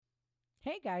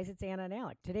Hey guys, it's Anna and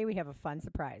Alec. Today we have a fun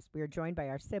surprise. We are joined by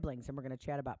our siblings and we're going to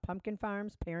chat about pumpkin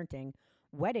farms, parenting,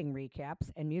 wedding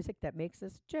recaps, and music that makes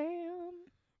us jam.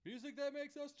 Music that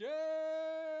makes us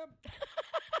jam.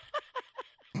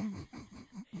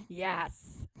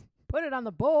 Yes. Put it on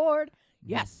the board.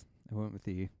 Yes. I went with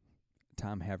the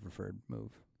Tom Haverford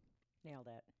move. Nailed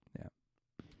it. Yeah.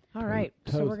 All right.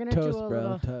 So Toast, we're going to toast, do a bro,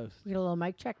 little toast. we get a little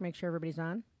mic check, make sure everybody's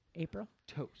on. April,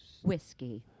 Toast.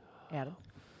 Whiskey. Adam.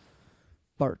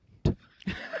 Fart. Did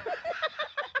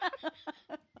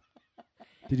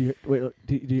you wait?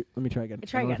 Let me try again.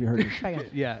 Try I don't again. know if you heard me. Try again.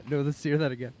 Yeah, no, let's hear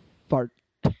that again. Fart.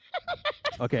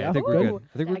 Okay, Yeah. I think we're Ooh. good.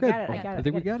 I think we're I good. got it, I got it, I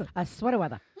think I we got it. Sweater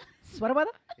weather. Sweater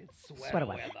weather? Sweater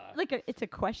weather. Like it's a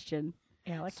question.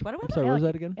 Alex. Sweater I'm weather? sorry. What was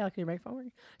Alec, that again? Alec, your microphone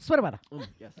working? Sweater weather.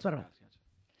 Yes. Sweater weather.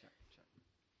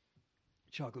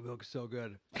 Chocolate milk is so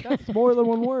good. That's more than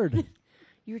one word.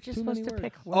 You were just Too supposed many to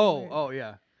pick one word. Oh,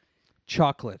 yeah.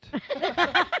 Chocolate.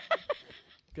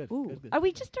 Good. Ooh. Good, good. Are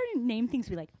we just starting to name things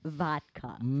we like?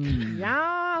 Vodka.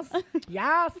 Yes.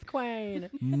 Yes, Queen.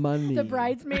 Money. The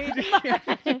bridesmaid.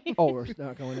 Oh, we're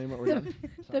not going to name it. We're done.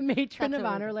 The matron That's of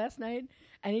what honor we're- last night.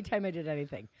 Anytime I did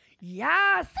anything.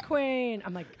 Yes, Queen.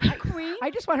 I'm like, Queen?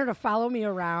 I just want her to follow me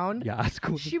around. Yeah, it's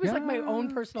cool. She was like my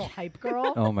own personal hype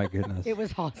girl. Oh, my goodness. It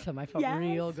was awesome. I felt Yes,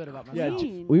 real good about Yeah, myself.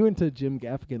 Queen. we went to Jim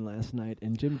Gaffigan last night,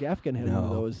 and Jim Gaffigan had one of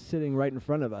No. those sitting right in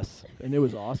front of us, and it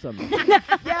was awesome.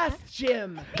 Yes,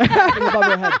 Jim. Sitting above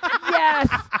her head. Yes,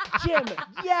 Jim.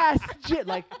 Yes, Jim.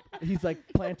 Like he's like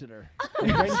planted her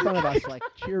like, right in front of us. Like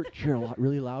cheer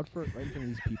really loud for right in front of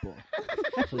these people,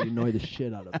 so you annoy the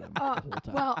shit out of them the whole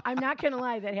time. Well, I'm not going to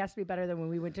lie. That has to be better than when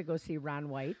we went to go see Ron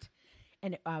White.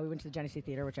 And we went to the Genesee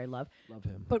Theater, which I love. Love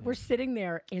him. But we're sitting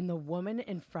there, and the woman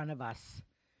in front of us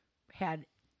had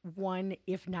one,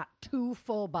 if not two,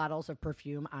 full bottles of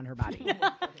perfume on her body.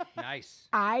 Nice.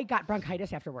 I got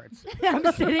bronchitis afterwards. I'm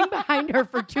sitting behind her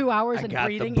for 2 hours I and got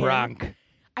the breathing in. bronc.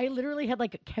 I literally had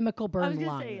like a chemical burn I was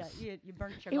lungs. going to say, you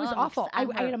burnt your It was lungs awful. I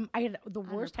on had, her- I had the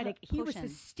her worst po- headache. He was potion.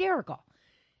 hysterical.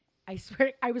 I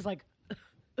swear, I was like,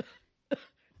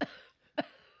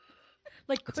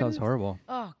 like That sounds couldn't- horrible.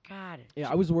 Oh God. Yeah,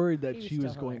 I was worried that He was she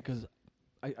was still going because,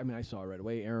 I mean, I saw her right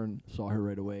away. Aaron saw her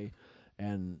right away,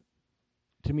 and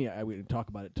to me, I wouldn't talk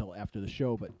about it till after the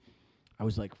show. But I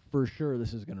was like, for sure,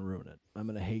 this is gonna ruin it. I'm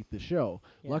gonna hate the show.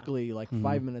 Yeah. Luckily, like Mhm.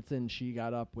 5 minutes in, she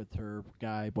got up with her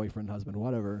guy, boyfriend, husband,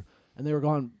 whatever, and they were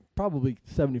gone probably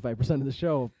 75% of the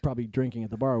show, probably drinking at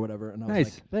the bar or whatever. And I was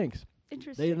Nice. like, thanks.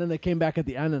 Interesting. And then they came back at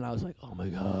the end, and I was like, oh my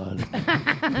god,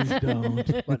 please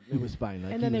don't. But it was fine.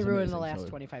 Like, And he then they was ruined the amazing, last so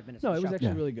 25 minutes. No, of it the was show. actually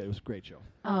Yeah. really good. It was a great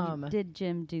show. Did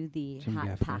Jim do the Jim Hot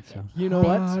Gaffigan, Pocket? so. You know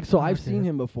Hot what? So I've Pocket. seen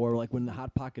him before, like when the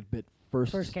Hot Pocket bit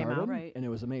first Came started, out. Right. and it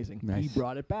was amazing. Nice. He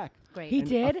brought it back. Great. He And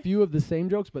did? a few of the same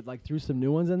jokes, but like threw some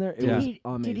new ones in there. It Yeah. was Did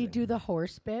amazing. he do the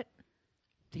horse bit?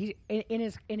 He in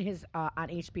his on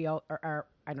HBO or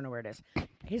I don't know where it is.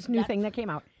 His new thing that came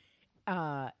out.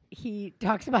 He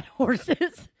talks about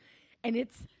horses, and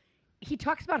he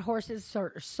talks about horses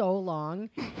so long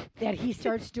that he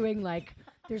starts doing like.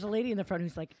 There's a lady in the front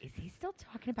who's like, "Is he still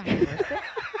talking about horses?" Yeah.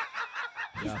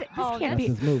 This Oh, can't That's be.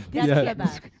 his move. That's Yeah. the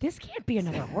best. This can't be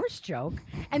another horse joke.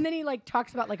 And then he like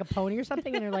talks about like a pony or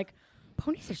something, and they're like,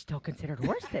 ponies are still considered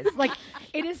horses. Like,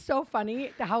 it is so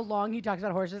funny how long he talks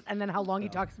about horses, and then how long he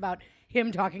talks about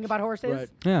him talking about horses. Right.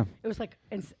 Yeah. It was like,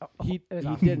 He it was he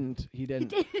awesome. didn't. He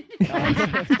didn't.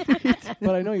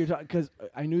 But I know you're talking because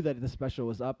I knew that the special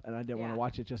was up, and I didn't want Yeah. to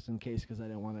watch it just in case because I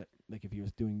didn't want it like if he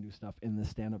was doing new stuff in the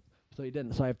stand up. So he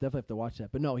didn't. So I definitely have to watch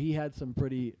that. But no, he had some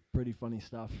pretty funny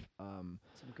stuff. Some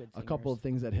good A couple of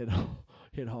singers. things that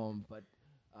hit home, but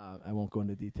I won't go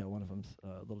into detail. One of them's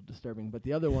a little disturbing, but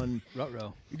the other one,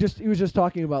 Ruh-roh. he was just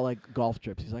talking about like golf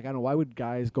trips. He's like, I don't know, why would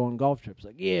guys go on golf trips?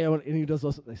 Like, yeah, and he does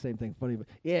also the same thing. Funny, but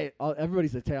yeah,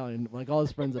 everybody's Italian. Like all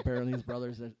his friends, apparently his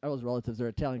brothers, all his relatives are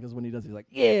Italian. Because when he does, he's like,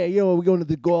 yeah, yo, we're going to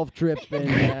the golf trip,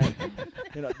 and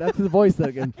you know, that's the voice that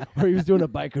again. Or he was doing a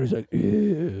biker. He's like,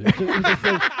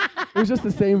 yeah. It was just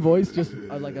the same voice, just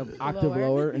like an octave Lower.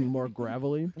 lower and more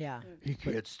gravelly. Yeah. He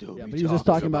can't still Yeah, but he was just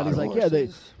talking about. He's like, yeah,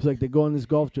 he's like, they go on this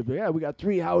golf trip. Yeah, we got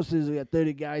 3 houses. We got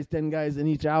 30 guys, 10 guys in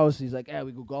each house. He's like, yeah,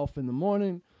 we go golf in the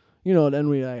morning. You know, then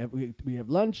we have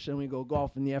lunch and we go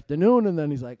golf in the afternoon. And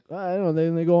then he's like, I don't know.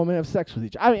 Then they go home and have sex with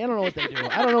each other. I mean, I don't know what they do.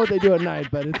 I don't know what they do at night,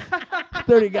 but it's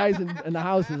 30 guys in the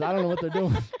houses. I don't know what they're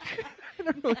doing. I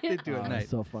don't know what they do Oh, at it's night.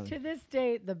 so funny. To this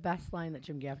day, the best line that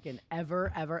Jim Gaffigan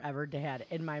ever had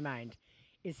in my mind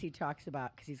is he talks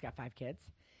about, because he's got 5 kids,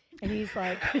 and he's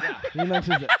like, He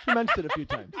mentions it. He mentioned it a few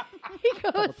times. he A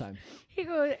couple goes, times. he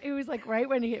goes, it was like right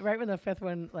when the 5th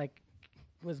one like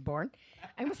was born.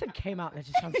 I almost said came out. That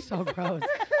just sounds so gross.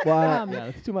 Well, Um, yeah,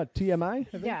 it's too much TMI. I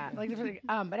think. Yeah, like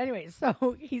but anyway,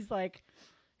 so he's like,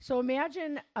 so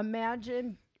imagine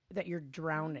that you're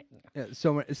drowning, Yeah,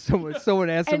 someone asked and someone who's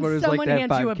someone like that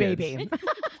hands you a 5 kids. baby.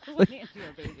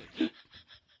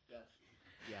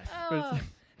 Yes. Oh, that's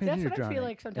Imagine you're what I feel drowning,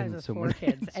 like sometimes and with 4 someone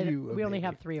kids, hands you and a we only baby.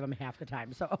 have 3 of them half the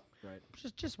time. So Right.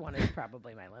 just one is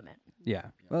probably my limit. Yeah.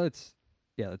 Well, that's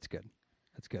good.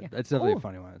 That's good. Yeah. That's definitely Oh. a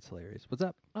funny one. It's hilarious. What's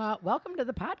up? Welcome to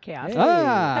the podcast. Hey.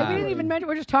 Ah. We didn't even mention.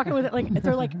 We're just talking with it. Like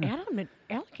they're like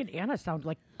Alec and Anna sound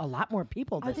like a lot more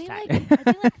people Are this they time.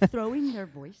 like throwing their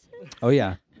voices? Oh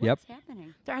yeah. Yep. What's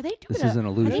happening? Are they doing? This is an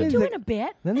Are they illusion. doing a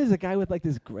bit? Then there's a guy with like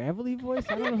this gravelly voice.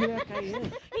 I don't know who that guy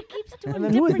is. He keeps doing And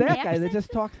then who is different that guy that accents.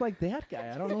 just talks like that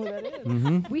guy? I don't know who that is.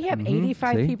 Mm-hmm. We have Mhm.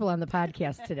 85 See? people on the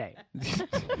podcast today.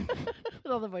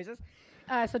 With all the voices.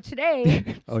 So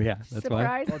today, Oh yeah. That's why.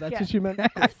 surprise, Oh, that's gue- what you meant.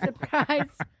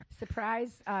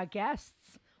 surprise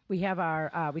guests. We have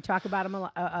our. We talk about them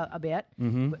a bit.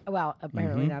 Mm-hmm. Well,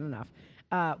 apparently Mhm. not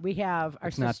enough. We have our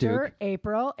It's not sister Duke.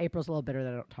 April. April's a little bitter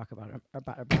that I don't talk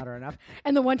about her enough.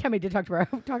 And the one time I did talk about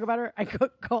her, I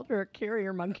called her a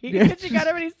carrier monkey because she got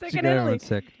everybody sick She in got Italy. everyone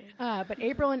sick. But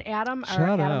April and Adam,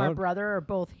 Shout our out. brother, are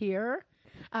both here.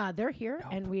 They're here,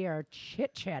 and we are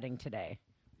chit chatting today.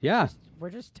 Yeah.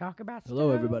 We're just talking about Hello,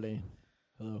 stuff. everybody.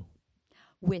 Hello.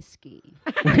 Whiskey.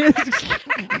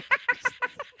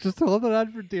 Just hold it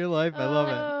on for dear life. I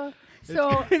love it.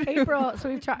 So April, so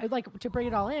we've tried like to bring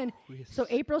it all in. So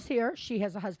April's here. She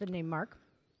has a husband named Mark.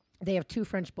 They have 2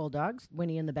 French bulldogs,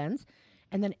 Winnie and the Benz.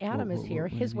 And then Adam Whoa, is whoa, here.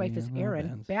 whoa, His wife Winnie is and the Erin.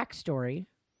 Benz. Backstory: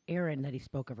 Erin that he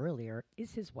spoke of earlier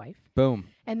is his wife, Boom.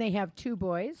 and they have 2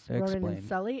 boys, Ronan Explain. and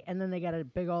Sully, and then they got a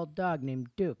big old dog named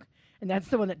Duke. And that's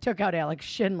the one that took out Alex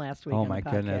Shin last week. Oh on my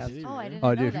the goodness. podcast. Oh, I didn't Oh,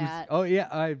 know dude. that. Oh yeah.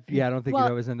 I don't think Well,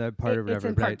 that was in the part of It's whatever.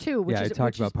 in but part 2, which yeah, is I talked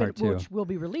which has about part been, 2. which will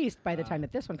be released by the time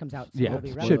that this one comes out. So Yeah, it'll be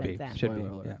should relevant be. then. Should be. Spoiler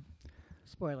alert. Yeah.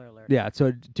 Spoiler alert. Yeah,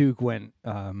 so Duke went.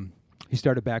 He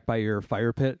started back by your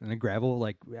fire pit in the gravel.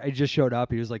 Like I just showed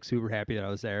up. He was like super happy that I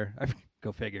was there.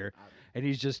 Go figure. And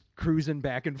he's just cruising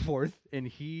back and forth, and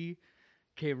he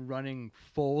came running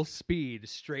full speed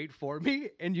straight for me.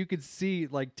 And you could see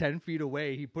like 10 feet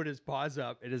away, he put his paws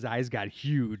up, and his eyes got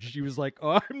huge. He was like,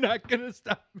 "Oh, I'm not gonna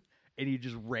stop." And he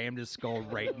just rammed his skull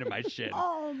right into my shin.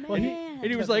 Oh man. Well, And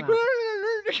he was Took like, him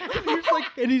out. he was like,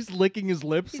 and he's licking his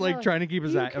lips, He's like all, trying to keep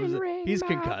his "You eye. can ring He's my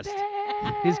concussed. bell."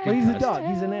 He's Well, he's a concussed. dog.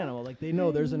 He's an animal. Like they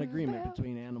know there's an agreement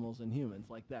between animals and humans,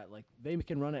 like that. Like they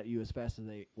can run at you as fast as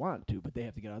they want to, but they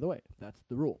have to get out of the way. That's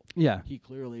the rule. Yeah. He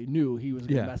clearly knew he was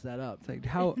gonna Yeah. mess that up. It's like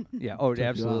how? Yeah. Oh, Took you out.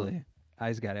 absolutely.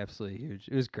 Eyes got absolutely huge.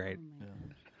 It was great. Yeah.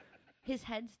 His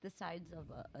head's the size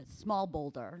of a small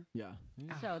boulder, Yeah.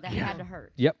 so that had to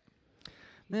hurt. Yep.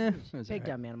 He's Eh, a it was big alright.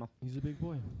 dumb animal. He's a big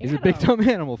boy. He's a big Adam. dumb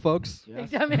animal, folks. Yes.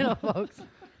 Big dumb animal, folks.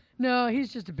 No,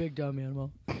 he's just a big dumb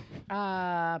animal.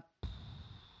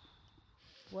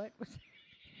 What was?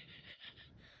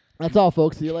 That's all,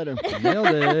 folks. See you later. Nailed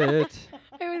it.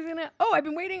 I was gonna. Oh, I've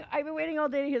been waiting all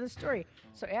day to hear the story.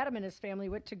 So Adam and his family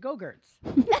went to Go-Gurts.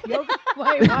 Wait,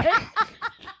 what?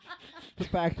 The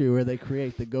factory where they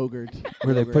create the Go-Gurt.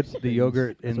 Where they yogurt put the things.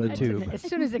 yogurt That's in what the it was. tube. As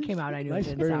soon as it came out, I knew Nice, it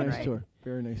didn't very sound nice right. tour.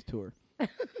 Very nice tour.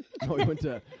 Oh, we went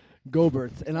to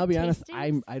Go-Burts, and I'll be honest,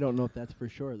 Tastings? I don't know if that's for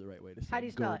sure the right way to say. How do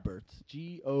you spell it? Go-Burts.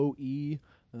 G-O-E,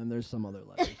 and then there's some other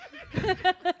letters.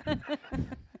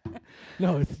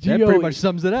 No, it's That pretty G-O-E. much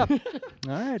sums it up. All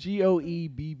right.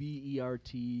 G-O-E-B-B-E-R-T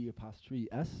apostrophe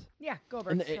S. Yeah,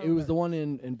 Go-Gurts. And it was the one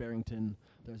in Barrington.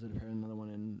 There's another one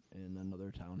in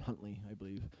another town, Huntley, I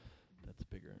believe. That's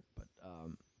bigger. But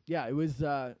yeah, it was.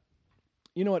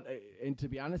 You know what? And to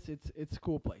be honest, it's a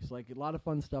cool place. Like a lot of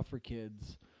fun stuff for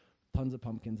kids. Tons of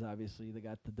pumpkins, obviously. They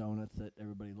got the donuts that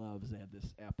everybody loves. They had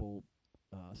this apple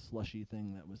slushy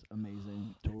thing that was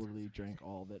amazing. Totally drank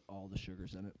all of it, all the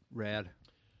sugars in it. Rad.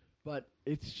 But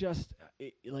it's just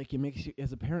like it makes you,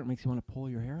 as a parent, makes you want to pull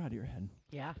your hair out of your head.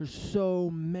 Yeah. There's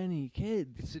so many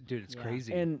kids. Dude, it's Yeah.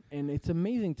 crazy. And it's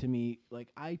amazing to me. Like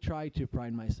I try to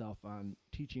pride myself on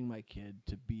teaching my kid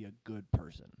to be a good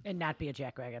person. And not be a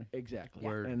jackwagon. Exactly.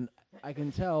 Word. And I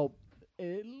can tell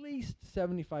at least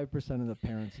 75% of the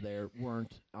parents there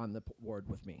weren't on the board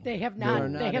with me. They have They not. are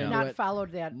They not have into not it.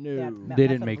 followed that. No. that They method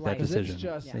didn't of make that life. 'Cause decision. it's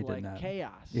just Yeah. They did like not.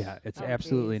 chaos. Yeah, it's Oh,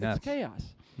 absolutely geez. nuts. It's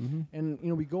chaos. Mm-hmm.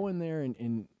 And we go in there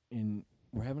and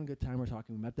we're having a good time. We're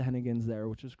talking. We met the Hennigans there,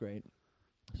 which was great.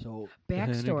 So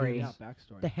Backstory. yeah,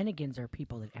 backstory. The Hennigans are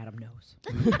people that Adam knows.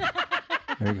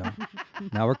 There you go.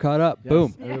 Now we're caught up. Yes,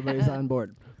 Boom. Everybody's on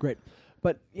board. Great.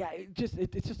 But yeah,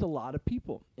 it's just a lot of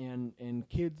people and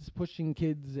kids pushing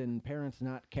kids and parents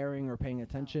not caring or paying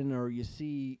attention, or you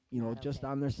see just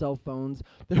on their cell phones.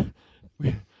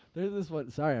 There's this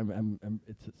one. Sorry, it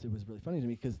was really funny to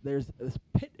me because there's this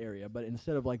pit area, but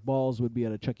instead of like balls would be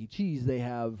at a Chuck E. Cheese, they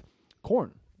have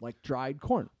corn, like dried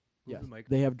corn. Yes,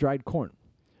 they have dried corn,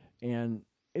 and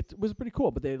it was pretty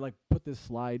cool. But they like put this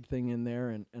slide thing in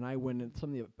there, and I went and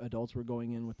some of the adults were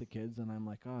going in with the kids, and I'm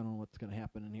like, oh, I don't know what's gonna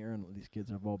happen in here, and these kids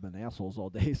have all been assholes all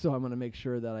day, so I'm gonna make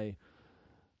sure that I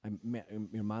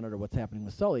monitor what's happening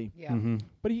with Sully. Yeah. Mm-hmm.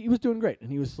 But he was doing great,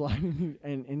 and he was sliding,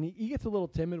 and he gets a little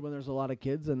timid when there's a lot of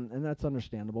kids, and that's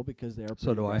understandable because they are pretty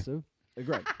So do I. aggressive.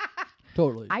 Right.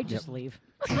 Totally. I just leave.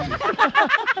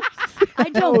 I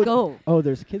don't go. Oh,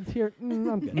 there's kids here?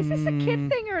 I'm good. Is this a kid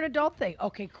thing or an adult thing?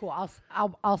 Okay, cool.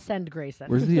 I'll send Grayson.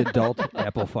 Where's the adult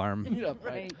apple farm? Yeah,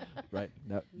 right. Right.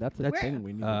 That's a thing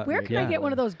we need to Where create. can I get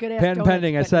one of those good ass Patent donuts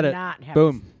pending, I but said it. not have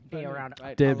Boom. to be around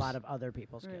a Dibs. lot of other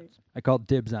people's Right. kids? I called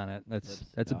dibs on it. That's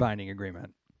Dibs. a binding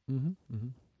agreement. Mm-hmm.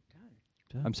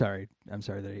 Mm-hmm. I'm sorry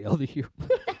that I yelled at you.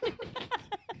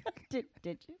 Did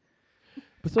you?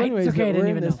 But so It's anyways, okay, I we're didn't in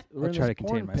even this, know. we're I'll in try this to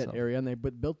contain corn pit myself. area, and they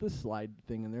built this slide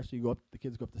thing in there. So the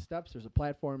kids go up the steps. There's a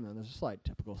platform, and then there's a slide,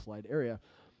 typical slide area.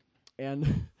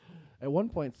 And at one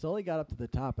point, Sully got up to the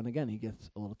top, and again, he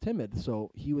gets a little timid. So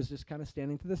he was just kind of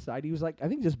standing to the side. He was like, I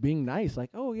think just being nice,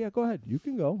 like, oh yeah, go ahead, you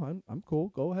can go. I'm cool.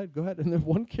 Go ahead. And then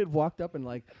one kid walked up and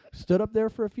like stood up there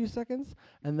for a few seconds,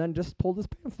 and then just pulled his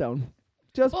pants down.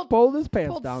 Just pulled his pants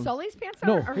Pulled down. Sully's pants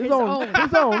No, down or his own.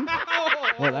 His own.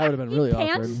 Well, that would have been really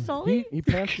pants awkward. Sully? He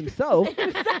pants himself.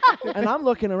 And I'm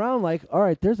looking around like, all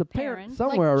right, there's a parent Parents.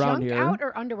 somewhere like around junk here. out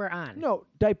or underwear on? No,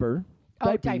 diaper.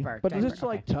 Oh, diaper, But diaper, just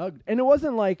like okay. tugged. And it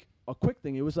wasn't like a quick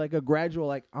thing. It was like a gradual,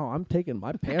 like, oh, I'm taking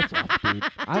my pants off, dude.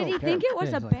 I Did don't he care. think it was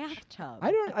Yeah, a he's like, bathtub?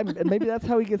 I don't. Maybe that's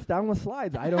how he gets down with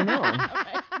slides. I don't know.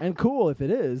 And cool if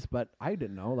it is, but I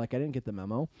didn't know. Like I didn't get the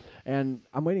memo. And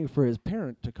I'm waiting for his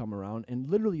parent to come around, and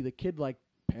literally the kid like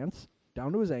pants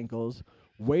down to his ankles,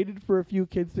 waited for a few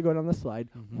kids to go down the slide,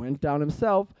 went down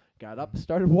himself, got up,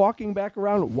 started walking back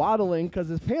around, waddling because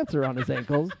his pants are on his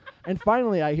ankles, and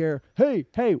finally I hear, hey,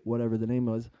 whatever the name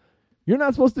was. You're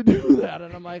not supposed to do that.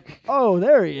 And I'm like, oh,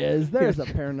 there he is. There's a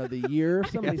parent of the year.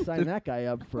 Somebody signed that guy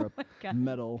up for a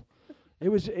medal.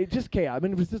 It just chaos. I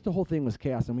mean, it was just the whole thing was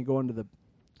chaos. And we go into the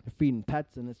feeding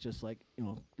pets, and it's just like,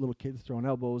 little kids throwing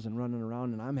elbows and running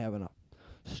around, and I'm having a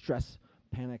stress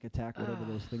panic attack, whatever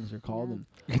those things are called.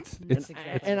 Yeah. And It's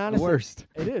and the honestly, worst.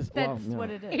 it is. That's well, what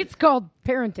it is. It's called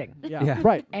parenting Yeah, Yeah.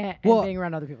 right. and Well- being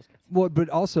around other people's kids. Well, but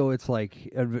also it's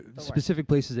like worst. specific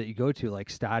places that you go to, like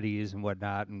Stadies and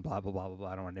whatnot, and blah blah blah blah blah.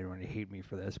 I don't want anyone to hate me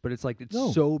for this, but it's like it's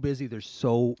No. so busy. There's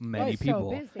so many It's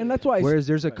people. so busy And that's why. Whereas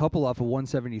there's a Right. couple off of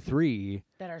 173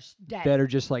 that are dead. that are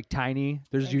just like tiny.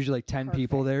 There's It's usually like 10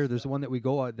 people perfect. there. There's the one that we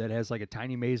go out that has like a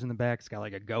tiny maze in the back. It's got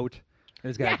like a goat. And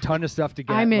it's got Yeah. a ton of stuff to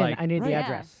get. I'm in. Like, I need Right. the Yeah.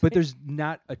 address. but there's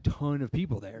not a ton of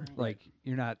people there. Like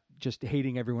you're not just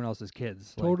hating everyone else's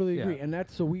kids. Like, Totally yeah. agree. And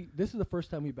that's so this is the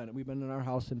first time we've been in our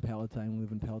house in Palatine. We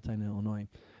live in Palatine, Illinois.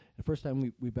 The first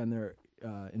time we've been there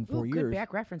in 4 Ooh, years. good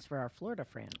back reference for our Florida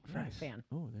fan. Nice. fan.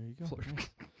 Oh, there you go. Florida. Nice.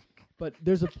 But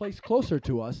there's a place closer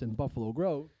to us in Buffalo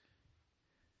Grove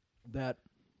that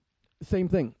same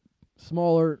thing.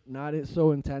 Smaller, not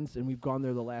so intense, and we've gone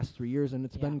there the last 3 years, and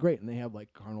it's been Yeah. great. And they have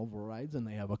like carnival rides, and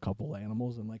they have a couple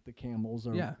animals, and like the camels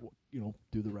are, Yeah.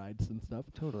 do the rides and stuff.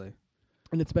 Totally.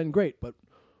 And it's been great. But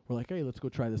we're like, hey, let's go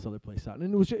try this other place out.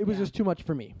 And it was Yeah. just too much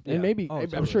for me. Yeah. And maybe Oh, I'm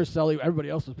totally. sure Sully, everybody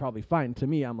else was probably fine. To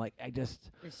me, I'm like,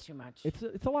 It's too much. it's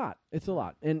a lot. It's a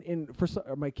lot. And for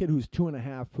my kid who's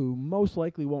 2.5, who most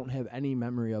likely won't have any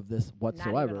memory of this Not even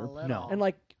whatsoever. a little. No. And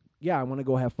like, yeah, I want to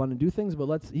go have fun and do things,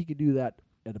 but he could do that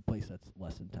at a place that's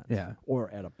less intense. Yeah. Or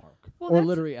at a park. Well, or that's-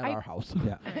 literally at I- our house.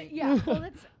 Yeah. yeah. Well,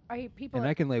 that's people. And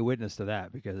I can lay witness to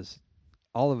that because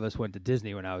all of us went to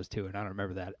Disney when I was 2, and I don't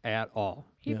remember that at all.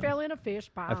 he Yeah. fell in a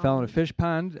fish pond. I fell in a fish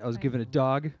pond. I was I given a know.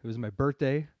 dog. It was my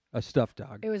birthday. A stuffed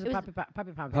dog. It was a It was puppy pound.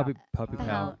 Puppy Pound. puppy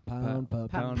Pound. Pound puppy.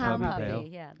 Pound Pound puppy. puppy. Pale.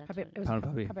 Yeah, that's Puppy. what It was Pound a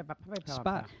puppy. puppy pound.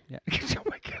 Spot. Yeah. Oh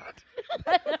my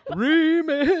god.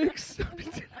 Remix.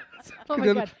 Oh my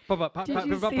god. Did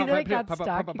you see that it got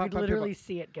stuck? You could literally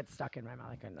see it get stuck in my mouth.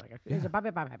 I couldn't. It was a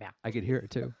puppy pound. I could hear it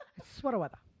too. Sweater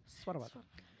weather.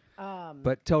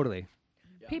 But totally.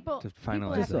 People To people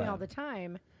finalize ask me that. all the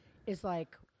time is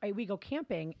like, we go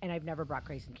camping, and I've never brought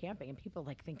Grayson camping, and people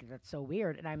like think that's so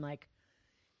weird, and I'm like,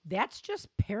 that's just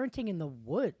parenting in the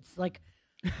woods. Like,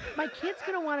 my kid's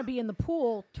gonna want to be in the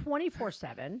pool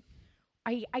 24/7.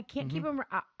 I can't keep him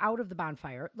out of the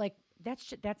bonfire. Like,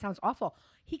 that sounds awful.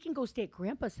 He can go stay at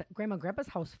grandma and grandpa's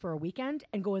house for a weekend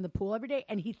and go in the pool every day,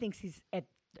 and he thinks he's at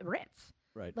the Ritz.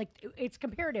 Right. Like it's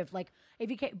comparative. Like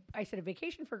I said, a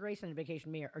vacation for Grace and a vacation for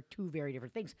me are two very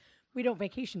different things. We don't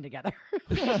vacation together.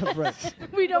 Right.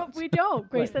 We don't.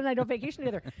 Grace and I don't vacation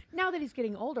together. Now that he's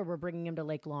getting older, we're bringing him to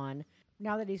Lake Lawn.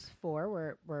 Now that he's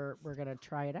 4, we're gonna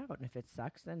try it out, and if it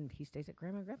sucks, then he stays at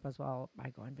grandma and grandpa's while I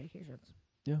go on vacations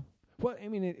Yeah. Well, I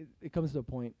mean, it comes to a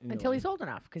point in your until life- he's old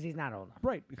enough, because he's not old enough.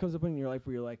 Right. It comes to a point in your life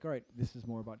where you're like, all right, this is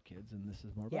more about kids and this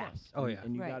is more about Yeah. us. Oh, and, yeah.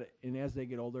 And you Right. got it. And as they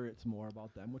get older, it's more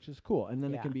about them, which is cool. And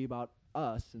then it Yeah. can be about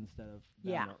us instead of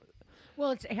them Yeah. or- Well,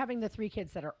 it's having the 3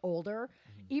 kids that are older,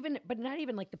 but not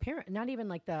even like the parent, not even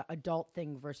like the adult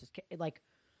thing versus like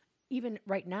even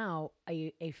right now,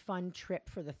 a fun trip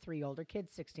for the 3 older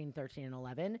kids, 16, 13, and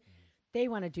 11. They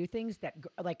want to do things that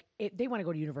they want to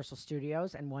go to Universal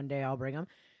Studios, and one day I'll bring them,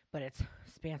 but it's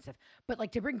expensive. But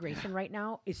like to bring Grayson right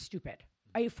now is stupid.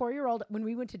 A 4-year-old, when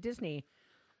we went to Disney,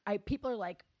 people are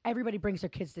like, everybody brings their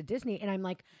kids to Disney, and I'm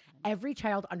like, every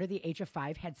child under the age of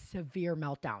 5 had severe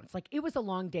meltdowns. Like it was a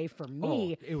long day for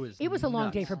me. it was a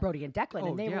long day nuts. for Brody and Declan, Oh,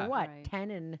 and they yeah. were what, Right.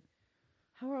 10 and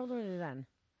how old were they then?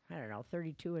 I don't know,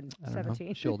 32 and I don't know.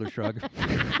 17. Shoulder shrug.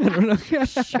 Shoulder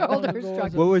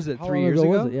shrug. What was it? How 3 long years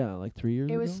ago ago? was it? Yeah, like 3 years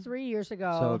It ago. was 3 years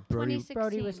ago. So Brody 2016,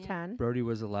 Brody was yeah. 10. Brody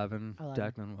was 11. 11.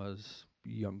 Declan was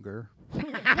younger. By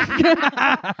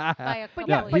a couple yeah,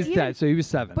 Yeah, but he's even- 10, so he was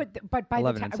 7. But by the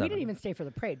 11 time and we didn't 7. even stay for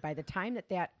the parade. By the time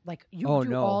that like you Oh, do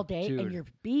no, all day and dude. you're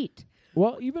beat.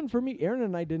 Well, even for me, Aaron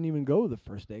and I didn't even go the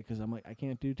first day because I'm like, I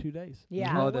can't do 2 days. There's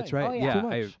Yeah. no Oh, that's way. right. Oh, yeah. yeah, Too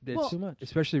much. it's Well- Too much.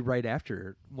 especially right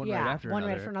after one yeah, right after one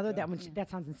another. right after another. Yeah. That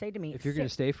sounds insane to me. If you're going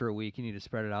to stay for a week, you need to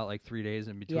spread it out like 3 days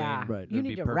in between. yeah, Right. you It'd need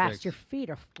be to perfect. rest. Your feet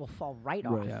will fall right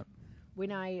off. Right. Yeah. When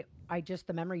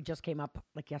the memory just came up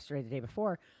like yesterday, the day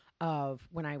before, of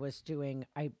when I went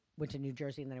to New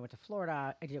Jersey and then I went to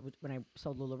Florida. I did when I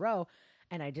sold LuLaRoe,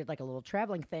 and I did like a little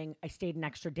traveling thing. I stayed an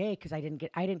extra day because I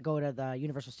didn't go to the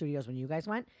Universal Studios when you guys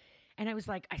went, and I was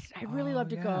like, I really love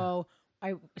to yeah. go.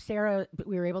 Sarah,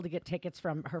 we were able to get tickets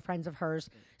from her friends of hers.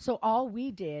 So all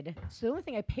we did, the only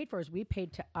thing I paid for is we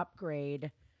paid to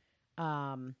upgrade.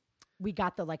 We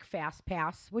got the like fast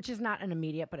pass, which is not an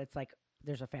immediate, but it's like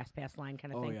there's a fast pass line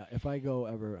kind of Oh thing. yeah. If I go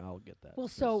ever, I'll get that. Well,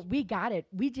 so Yes. we got it.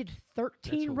 We did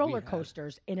 13 what we roller had.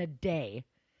 coasters in a day,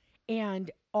 and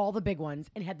all the big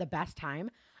ones, and had the best time.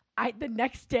 The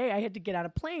next day I had to get on a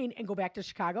plane and go back to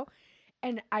Chicago,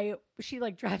 and she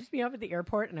like drops me off at the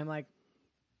airport, and I'm like,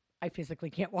 I physically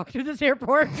can't walk through this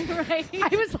airport. Right?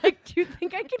 I was like, do you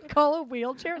think I can call a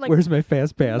wheelchair? Like, Where's my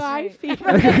fast pass? my feet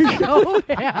hurt so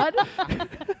bad.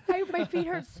 My feet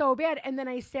hurt so bad. And then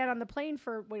I sat on the plane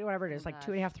for whatever it is, like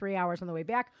 2.5, 3 hours on the way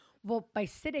back. Well, by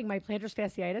sitting, my plantar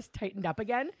fasciitis tightened up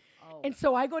again. Oh. And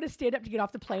so I go to stand up to get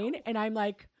off the plane, and I'm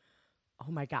like,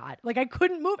 oh my God. Like I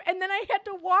couldn't move. And then I had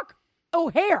to walk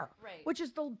O'Hare, Right. which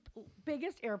is the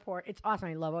biggest airport. It's awesome.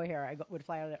 I love O'Hare. Would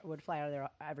fly out of there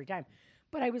every time.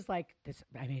 But I was like,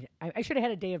 I should have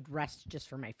had a day of rest just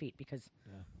for my feet, because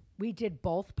we did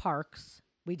both parks.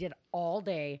 We did all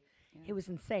day. It was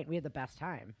insane. We had the best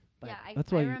time. But Yeah,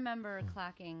 That's I why you- remember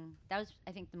clocking. That was,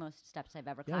 I think, the most steps I've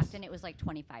ever Yes. clocked, and it was like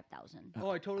 25,000.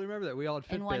 Oh, I totally remember that. We all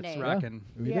had In one day. Fitbits Yeah. rocking.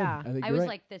 We did. Yeah. I think I you're was right.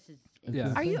 like, this is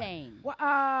Yeah. Are you- insane. well,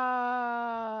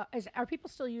 are people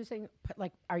still using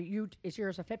like? Is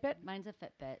yours a Fitbit? Mine's a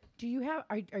Fitbit. Do you have?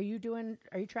 Are you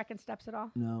tracking steps at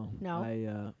all? No.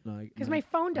 No? No. Because my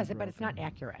phone does it, but it's not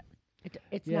accurate.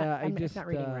 It's Yeah, not. I just it's not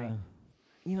reading right.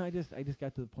 I just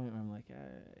got to the point where I'm like,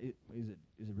 is it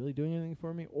really doing anything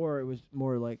for me? Or it was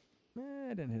more like, I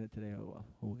didn't hit it today. Oh well.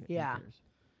 Who Yeah. cares?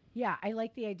 Yeah, I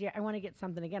like the idea. I want to get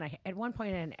something again. At one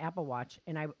point I had an Apple Watch,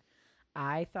 and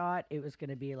I thought it was going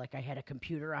to be like I had a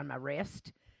computer on my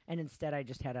wrist, and instead I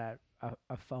just had a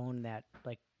phone that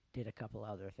like did a couple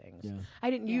other things. Yeah. I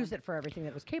didn't Yeah. use it for everything that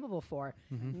it was capable for.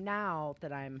 Mm-hmm. Now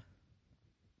that I'm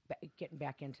getting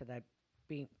back into the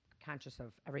being conscious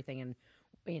of everything and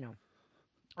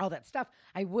all that stuff,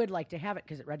 I would like to have it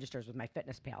because it registers with my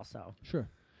Fitness Pal. So Sure.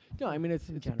 No, I mean it's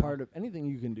a general. part of anything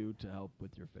you can do to help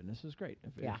with your fitness is great.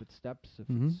 Yeah. If it's steps, if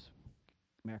Mhm. it's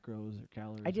macros or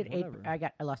calories. I did or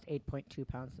whatever. I lost 8.2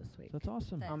 pounds this week. That's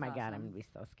awesome. That's Oh my God, awesome. I'm gonna be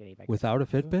so skinny. If I Without a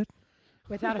Fitbit?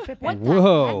 without a Fitbit. What the Whoa. I didn't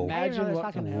know Imagine that was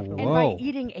what can possible. happen. And Whoa. by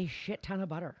eating a shit ton of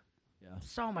butter, Yeah.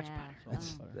 so much Yeah. butter.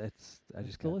 That's Oh. I It's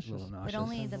just got a delicious. little But nauseous. But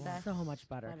only the best. So much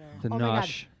butter. The Oh my God.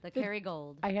 nosh. The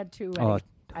Kerrygold. I had two Oh, weddings.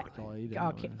 That's all I eat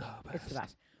Okay, anyway. it's the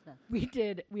best. Yeah.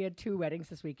 We had 2 weddings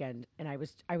this weekend, and I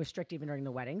was strict even during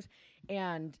the weddings.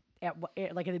 And at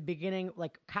the beginning,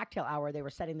 like cocktail hour, they were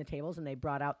setting the tables, and they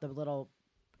brought out the little.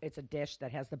 It's a dish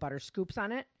that has the butter scoops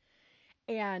on it,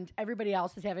 and everybody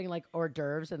else is having like hors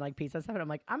d'oeuvres and like pizza and stuff. And I'm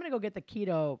like, I'm gonna go get the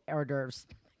keto hors d'oeuvres.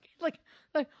 like,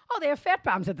 oh, they have fat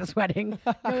bombs at this wedding.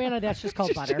 No, Anna, that's just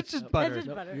called butter. It's just butter. That's just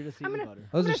Nope, butter. you're just I'm eating gonna, butter. I'm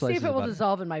Those are gonna see slices if it of will butter.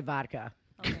 dissolve in my vodka.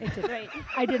 Okay, right.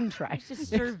 I didn't try. It's just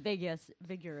stir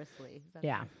vigorously. Is that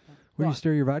Yeah. right? What do you Well-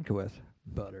 stir your vodka with?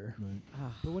 Butter.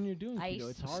 But when you're doing keto, Ice.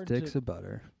 it's hard Sticks to of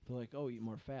butter. like, oh, eat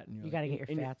more fat, and you're You like, gotta get your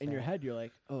in fats in your out. head. You're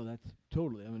like, oh, that's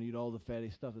totally. I'm gonna eat all the fatty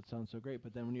stuff. That sounds so great.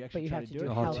 But then when you But actually you try have to do do it,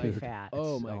 Oh, hella dude. fat.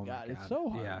 oh my god, it's so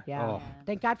hard. Yeah. Yeah. Oh.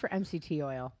 Thank God for MCT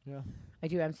oil. Yeah. I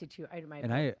do MCT. I do my.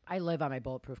 And I live on my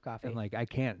bulletproof coffee. and like I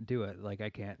can't do it. Like I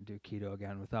can't do keto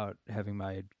again without having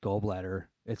my gallbladder.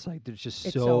 It's like there's just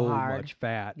It's so so hard. much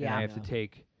fat, and Yeah. I have to Yeah.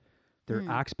 take their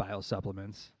ox bile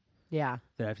supplements yeah.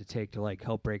 that I have to take to like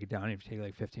help break it down. You have to take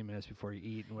like 15 minutes before you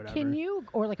eat and whatever. Can you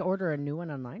order a new one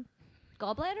online?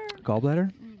 Gallbladder?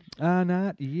 Gallbladder?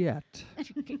 Not yet.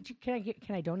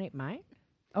 Can I donate mine?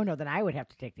 Oh no, then I would have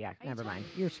to take the. you Never telling mind.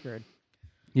 You're screwed.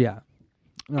 Yeah.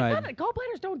 No, I I- thought that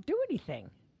gallbladders don't do anything.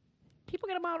 People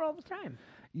get them out all the time.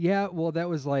 yeah. Well, that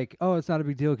was like, oh, it's not a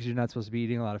big deal because you're not supposed to be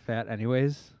eating a lot of fat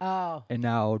anyways. Oh, And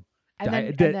now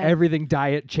and then, everything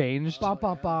diet changed. bum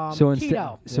bum bum. So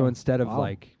keto. instead of Wow.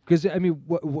 like, because I mean,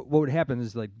 what would happen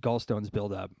is like gallstones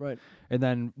build up, Right. and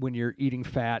then when you're eating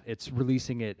fat, it's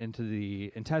releasing it into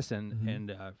the intestine, Mhm.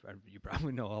 and you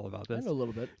probably know all about I this. know a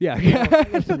little bit. Yeah, I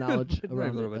have some knowledge Know a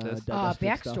around little bit this.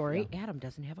 digestive stuff, Backstory: yeah. Adam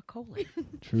doesn't have a colon.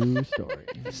 True story.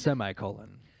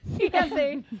 Semicolon. He has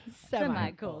a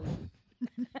Semicolon.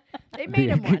 They made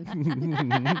him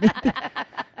one.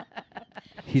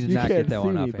 He did you not can't get that see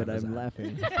one me, off but Amazon. I'm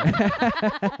laughing.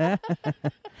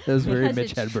 That was very Because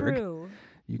Mitch it's Hedberg. true.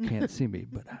 You can't see me,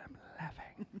 but I'm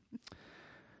laughing.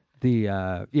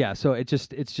 The so it's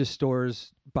just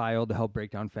stores bile to help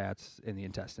break down fats in the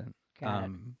intestine. Got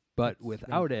it. But It's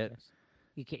without it,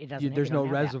 ridiculous. It doesn't. there's you no don't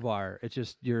have that. reservoir. It's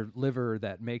just your liver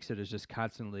that makes it is just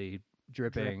constantly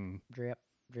dripping Drip,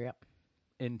 drip.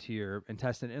 into your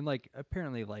intestine, and like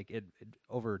apparently like it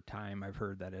over time I've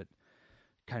heard that it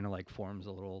kind of like forms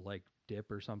a little like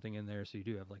dip or something in there, so you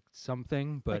do have like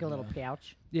something, but Like a little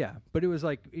pouch. yeah, but it was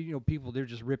like people they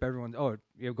just rip everyone. Oh,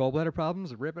 you have gallbladder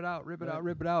problems? Rip it out, rip it out,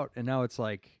 rip it out, and now it's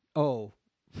like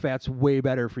fat's way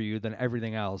better for you than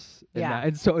everything else. And Yeah.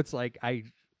 and so it's like I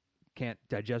can't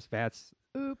digest fats.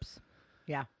 Oops.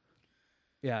 Yeah.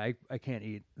 Yeah, I can't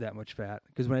eat that much fat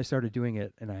because when I started doing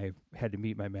it and I had to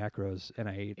meet my macros and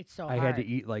I It's so I hard. had to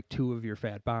eat like 2 of your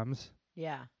fat bombs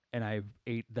Yeah. and I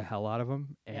ate the hell out of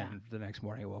them. And Yeah. the next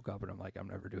morning I woke up and I'm like, I'm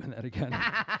never doing that again.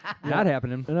 Not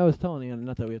happening. And I was telling you,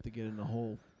 not that we have to get in the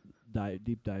whole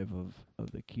deep dive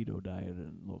of the keto diet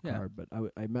and low Yeah. carb, but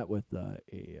I met with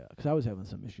because I was having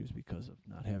some issues because of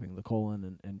not having the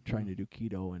colon and trying to do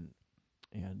keto and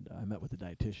I met with a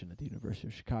dietitian at the University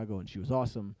of Chicago, and she was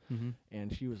awesome. Mm-hmm.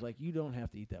 And she was like, you don't have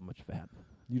to eat that much fat.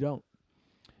 You don't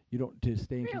to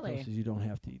stay in Really? ketosis. You don't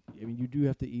have to eat. I mean, you do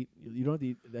have to eat. You don't have to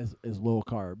eat as low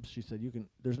carbs. She said you can.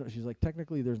 There's no. She's like,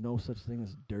 technically, there's no such thing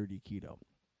as dirty keto.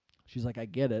 She's like, I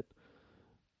get it.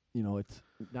 It's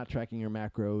not tracking your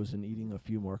macros and eating a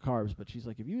few more carbs. But she's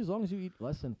like, as long as you eat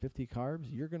less than 50 carbs,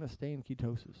 you're gonna stay in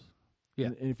ketosis. Yeah.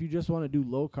 And if you just want to do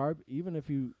low carb, even if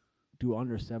you do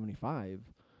under 75,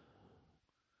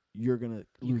 you're gonna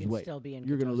You lose can weight. still be in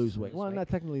You're gonna ketosis lose and weight. Well, weight. not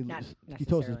technically Not ketosis,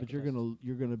 necessarily but you're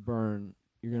ketosis. gonna burn.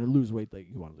 You're gonna lose weight like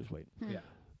you want to lose weight. Hmm. Yeah.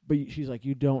 But she's like,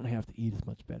 you don't have to eat as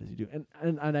much fat as you do.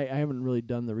 And I haven't really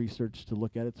done the research to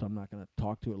look at it, so I'm not going to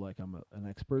talk to it like I'm an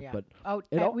expert. Yeah.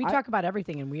 But We talk about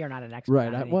everything, and we are not an expert. right,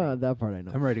 on anything. well, that part I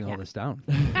know. I'm writing Yeah. all this down.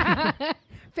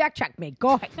 Fact check me.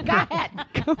 Go ahead. Go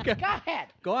ahead. Go ahead.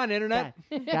 Go on, internet.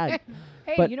 God,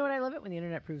 Hey, But- you know what? I love it when the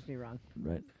internet proves me wrong.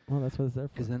 right. Well, that's what it's there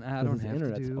for. Because then I 'Cause don't the have to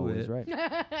internet's do always it.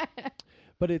 right.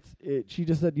 But she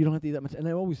just said you don't have to eat that much, and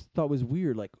I always thought it was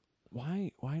weird. Like,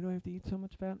 why do I have to eat so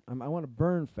much fat? I want to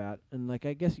burn fat, and like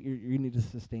I guess you need to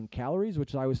sustain calories,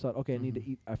 which I always thought, okay, I need to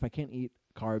eat. If I can't eat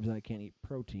carbs and I can't eat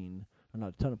protein, or not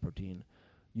a ton of protein,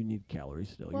 you need calories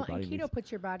still. Well, your and body keto needs.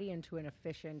 puts your body into an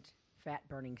efficient fat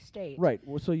burning state. Right.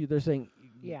 Well, so they're saying,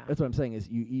 Yeah. that's what I'm saying is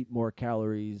you eat more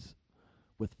calories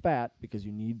with fat because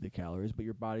you need the calories, but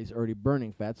your body's already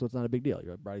burning fat, so it's not a big deal.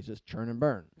 Your body's just churn and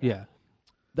burn. Yeah.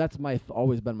 That's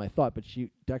always been my thought, but she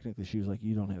was like,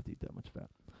 you don't have to eat that much fat.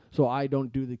 So I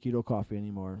don't do the keto coffee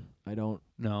anymore.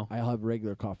 No. I'll have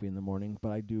regular coffee in the morning, but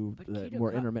I do But the keto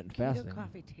more co- intermittent fasting. Keto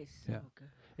coffee tastes so Yeah. good.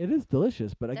 It is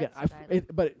delicious, but again, That's what I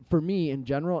like. but for me in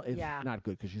general, it's Yeah. not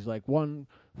good because she's like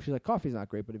coffee's not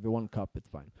great, but if you 1 cup, it's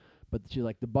fine. But she's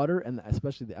like the butter and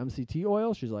especially the MCT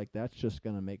oil. She's like that's just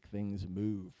gonna make things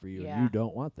move for you. Yeah. And you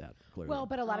don't want that. Clearly. Well,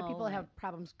 but a lot of people Oh, have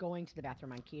problems going to the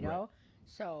bathroom on keto. Right.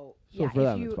 So, So yeah, for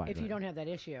them, it's fine, if you right. don't have that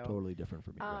issue, totally different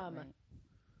for me. right. um, Right.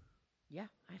 Yeah,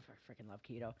 I freaking love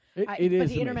keto. It But is the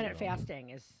amazing, intermittent though. fasting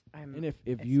is. And if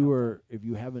it's you so were if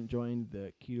you haven't joined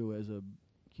the keto as a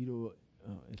keto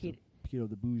Ket- keto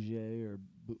the bougie or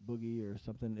boogie or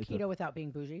something, it's keto without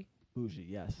being bougie. a bougie.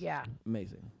 Yes. Yeah.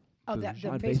 Amazing. Oh, Bougie. the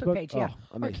On Facebook Facebook? page, yeah. Oh,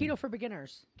 Or amazing. keto for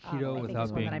beginners. I Keto think without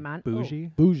is one that being I'm on. bougie.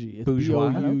 Bougie. It's Bourgeois.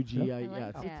 B-O-U-G-I. I like Yeah,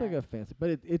 it's like that. a fancy,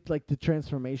 but it's like the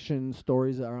transformation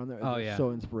stories that are on there. Oh, they're yeah. so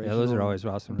Yeah, inspirational. those are always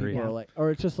awesome to People read. are like, or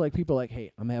it's just like people like,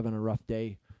 hey, I'm having a rough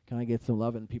day. Can I get some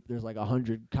love? And people, there's like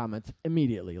 100 comments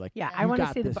immediately. Like, Yeah, You I want to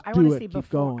got see this. I want Do to it. see Keep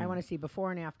before. I going. want to see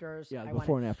before and afters. yeah, I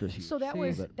before and after is huge. So that See,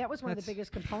 was but that was one of the that's-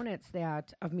 biggest components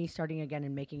that of me starting again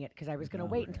and making it because I was going to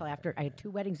wait until after I had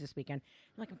 2 weddings this weekend.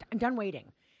 I'm like, I'm done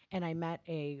waiting. And I met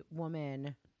a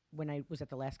woman when I was at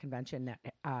the last convention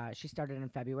that she started in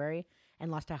February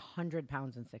and lost 100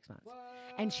 pounds in 6 months.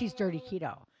 And she's dirty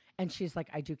keto. And she's like,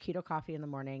 I do keto coffee in the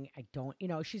morning. I don't,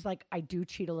 she's like, I do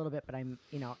cheat a little bit, but I'm,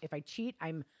 if I cheat,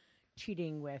 I'm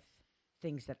cheating with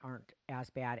things that aren't as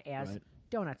bad as Right.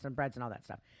 donuts and breads and all that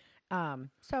stuff.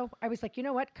 So I was like, you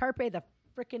know what? Carpe the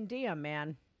frickin' diem,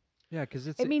 man. Yeah, because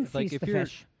it's It means like feast if the you're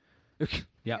fish.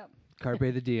 yeah, Yep. carpe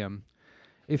the diem.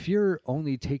 If you're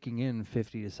only taking in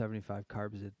 50 to 75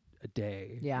 carbs a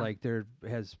day, Yeah. like there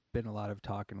has been a lot of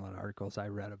talk and a lot of articles I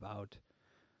read about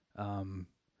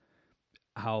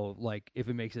how like if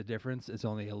it makes a difference, it's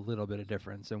only a little bit of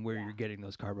difference and where Yeah. you're getting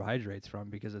those carbohydrates from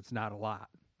because it's not a lot.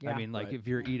 Yeah. I mean, like Right. if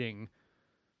you're eating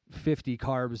 50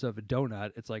 carbs of a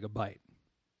donut, it's like a bite.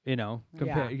 Yeah.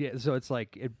 So it's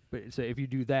like so if you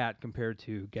do that compared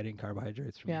to getting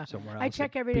carbohydrates from Yeah. somewhere else, I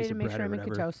check a every day piece to of make bread sure or I'm in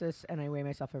whatever. ketosis, and I weigh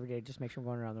myself every day just to make sure I'm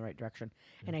going around the right direction.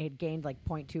 And I had gained like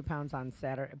 0.2 pounds on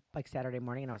Saturday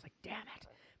morning, and I was like, damn it.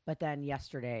 But then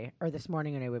this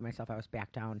morning when I weighed myself, I was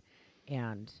back down.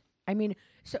 And I mean,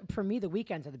 so for me, the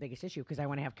weekends are the biggest issue because I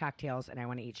want to have cocktails and I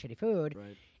want to eat shitty food.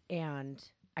 Right. And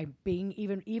I'm being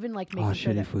even like Oh, making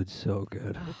sure shitty that. food's so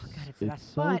good. Oh, God, it's the It's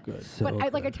best. so But good. So I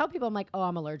good. tell people, I'm like, oh,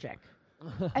 I'm allergic.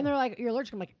 And they're like, you're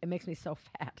allergic. I'm like, it makes me so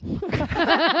fat.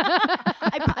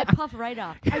 I puff right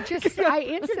off. I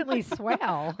instantly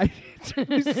swell.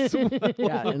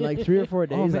 Yeah, in like 3 or 4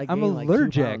 days, man, I I'm gained like 2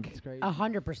 allergic. pounds. It's crazy.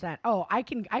 100%. Oh, I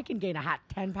can gain a hot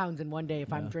 10 pounds in one day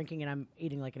if I'm Yeah. drinking and I'm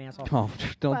eating like an asshole. Oh,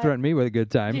 don't But- threaten me with a good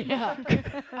time. Yeah.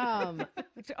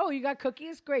 You got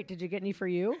cookies? Great. Did you get any for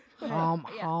you? Hum.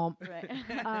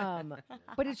 Right.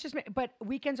 But it's just, but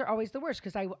weekends are always the worst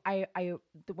because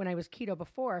when I was keto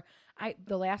before,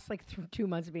 the last like 2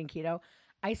 months of being keto,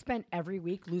 I spent every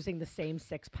week losing the same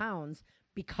 6 pounds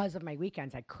because of my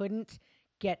weekends. I couldn't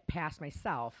get past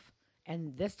myself.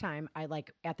 And this time I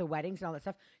like at the weddings and all that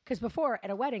stuff. Because before at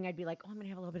a wedding, I'd be like, oh, I'm going to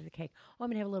have a little bit of the cake. Oh, I'm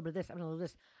going to have a little bit of this. I'm going to have a little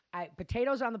bit of this.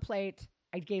 Potatoes on the plate.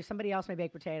 I gave somebody else my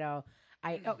baked potato.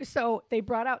 So they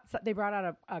brought out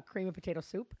a cream of potato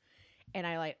soup. And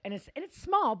it's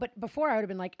small, but before I would have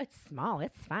been like, it's small,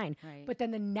 it's fine. Right. But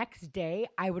then the next day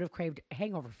I would have craved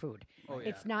hangover food.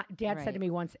 It's not, Dad said to Right. me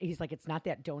once, he's like, it's not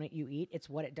that donut you eat, it's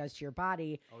what it does to your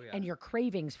body and your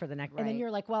cravings for the next. And then Right.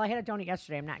 you're like, well, I had a donut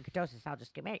yesterday, I'm not in ketosis, I'll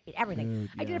just eat everything. Dude,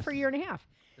 I did it for a yes. year and a half,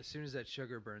 As soon as that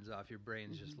sugar burns off, your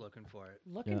brain's just looking for it.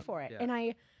 looking Yep. for it. Yeah. And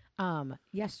I,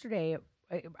 yesterday,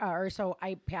 so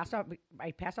I passed off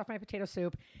my potato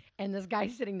soup, and this guy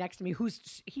sitting next to me,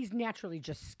 he's naturally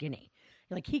just skinny.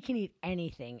 Like he can eat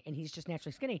anything, and he's just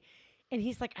naturally skinny. And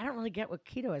he's like, I don't really get what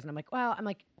keto is. And I'm like, well,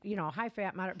 high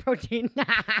fat, moderate protein.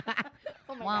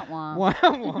 Oh my Wah,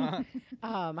 God. wah.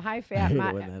 High I fat. hate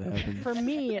it when that happens. For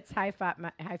me, it's high fat,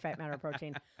 moderate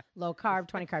protein, low carb,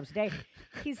 20 carbs a day.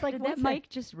 He's like, Did what's that mic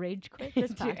just rage quit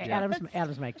this time?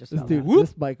 Adam's mic just This fell dude, down.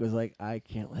 this Mike was like, I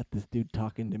can't let this dude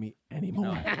talking to me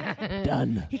anymore.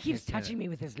 Done. He keeps touching me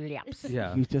with his lips.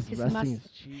 Yeah. He's just His resting mus-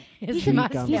 his cheek. His cheek on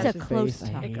mustache my He's a face. close I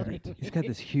hate talker. it. He's got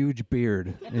this huge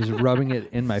beard. And he's rubbing it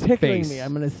in my Tickling face. me.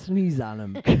 I'm gonna sneeze on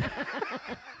him.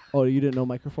 Oh, you didn't know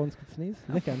microphones could sneeze?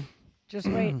 They can. Just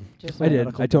wait. Just I wait. did.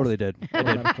 medical I totally did. I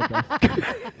did. Medical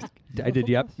desk. I did.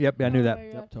 Yep. I knew that.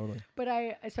 Yep, totally.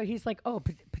 But so he's like, oh,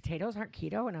 potatoes aren't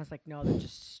keto? And I was like, no, they're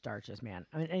just starches, man.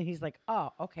 And he's like, oh,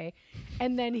 okay.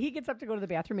 And then he gets up to go to the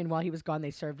bathroom, and while he was gone,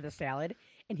 they served the salad.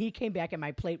 And he came back, and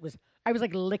my plate I was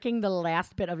like licking the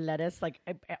last bit of lettuce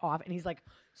off. And he's like,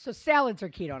 so salads are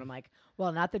keto? And I'm like,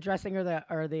 well, not the dressing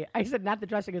I said not the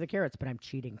dressing or the carrots, but I'm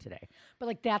cheating today. But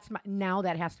like now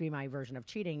that has to be my version of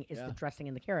cheating is the dressing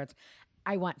and the carrots.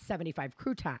 I want 75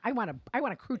 crouton. I want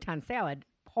a crouton salad.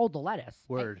 Hold the lettuce.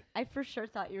 Word. I for sure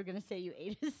thought you were going to say you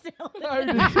ate a salad. I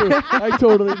did too. I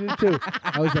totally did too.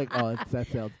 I was like, oh, that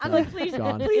sounds I'm like, please,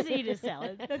 gone. please eat a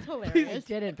salad. That's He hilarious.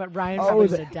 didn't, but Ryan Oh, probably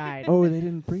the- would have died. Oh, they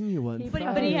didn't bring you one. But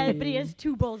he has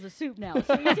 2 bowls of soup now.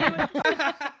 So he's able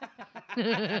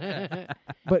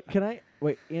But can I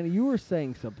wait, Anna? You were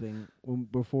saying something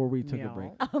before we took a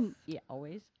break. Yeah,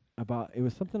 always. It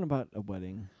was something about a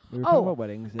wedding. We were Oh, talking about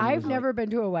weddings. and it I've was never like, been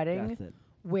to a wedding that's it.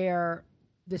 where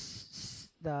the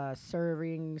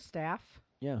serving staff,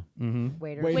 Yeah. Mm-hmm.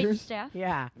 waiters, Wait. Wait, Waiters? staff.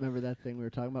 yeah, Remember that thing we were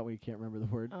talking about where you can't remember the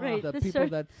word? Right, The the people ser-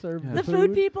 that serve Yeah. The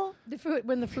food people. the food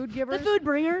when the food givers, The food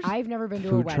bringers. I've never been to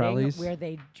a Food wedding trolleys. where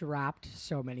they dropped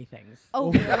so many things.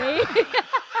 Oh, really?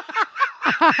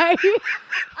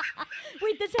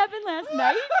 Wait, this happened last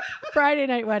night? Friday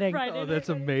night wedding. Friday Oh, night that's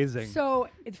wedding. amazing. So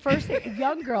first,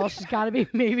 young girl, she's got to be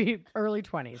maybe early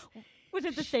 20s. Was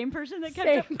it the same person that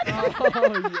kept Same.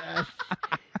 Oh yes.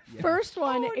 First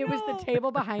one, Oh, it was no. the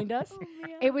table behind us. Oh,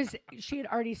 man. It was she had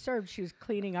already served. She was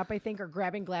cleaning up, I think, or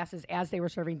grabbing glasses as they were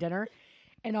serving dinner,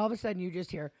 and all of a sudden you just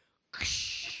hear,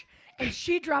 and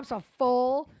she drops a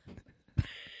full,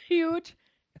 huge,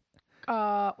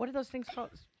 what are those things called?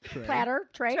 Platter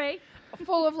tray, Trey?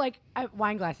 full of like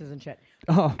wine glasses and shit.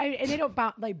 Oh, And they don't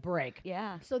like break.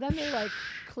 Yeah. So then they're like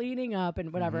cleaning up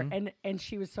and whatever, and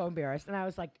she was so embarrassed, and I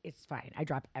was like, "It's fine. I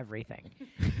drop everything,"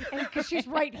 and because she's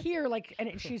right here, like,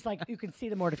 and she's like, you can see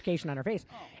the mortification on her face,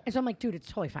 and so I'm like, "Dude, it's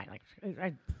totally fine. Like,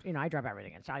 I drop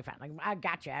everything. It's totally fine. Like, I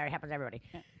got you. It happens to everybody."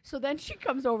 So then she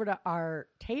comes over to our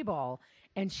table,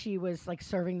 and she was like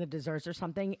serving the desserts or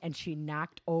something, and she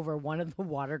knocked over one of the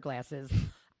water glasses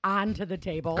onto the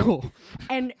table, cool.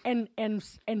 and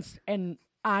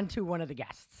onto one of the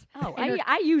guests. Oh, And her-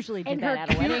 I usually do and that her at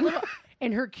a cute wedding. little,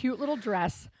 in her cute little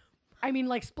dress. I mean,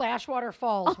 like splash water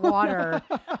falls, water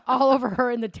all over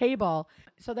her in the table.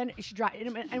 So then she dropped,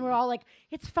 and we're all like,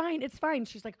 "It's fine, it's fine."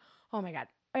 She's like, "Oh my god!"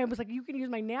 I was like, "You can use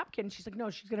my napkin." She's like, "No,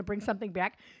 she's gonna bring something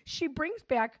back." She brings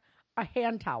back a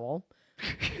hand towel,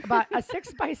 about a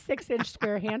 6 by 6 inch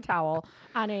square hand towel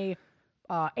on a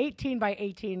 18 by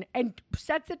 18, and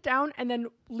sets it down and then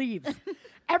leaves.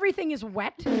 Everything is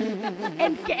wet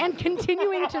and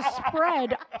continuing to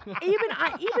spread, even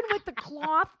with the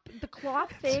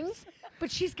cloth thing. But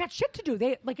she's got shit to do.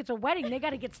 It's a wedding. They got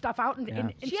to get stuff out,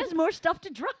 and She so- has more stuff to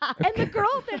drop. and the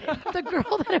girl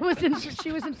that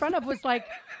she was in front of was like,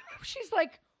 she's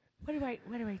like, what do I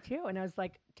do? And I was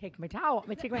like, take my towel,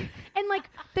 and like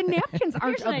the napkins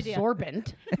aren't Here's an idea.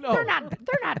 absorbent. No. They're not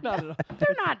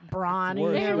they're not brawny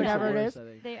Worse. or Worse. whatever it Worse, is. I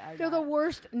think. They are. They're the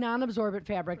worst non-absorbent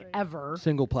fabric ever.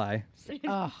 Single ply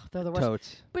Ugh, they're the worst.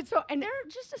 totes. But so and They're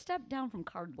just a step down from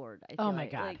cardboard. I Oh feel my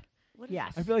like. God. Like, what is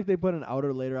yes. I feel like they put an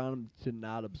outer layer on them to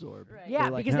not absorb. Right. Yeah,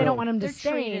 They're like, because they don't no. want them to They're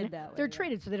stain. treated that way, They're yeah.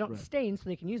 treated so they don't Right. stain, so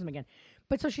they can use them again.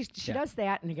 But so she Yeah. does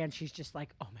that, and again she's just like,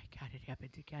 "Oh my god, it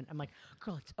happened again." I'm like,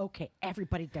 "Girl, it's okay.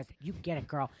 Everybody does it. You get it,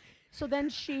 girl." So then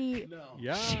she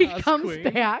comes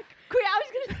back. Queen, I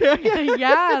was gonna say.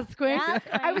 Yes, Queen. Yes,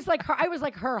 I was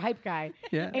like her hype guy.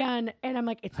 Yeah. And I'm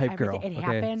like, it's Hype everything. girl. It Okay,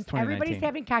 happens. it's Everybody's 2019.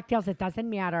 having cocktails. It doesn't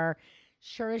matter.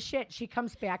 Sure as shit, she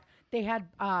comes back. They had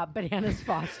bananas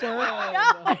Foster.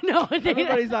 I know.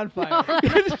 Everybody's on fire.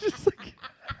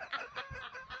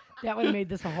 That would have made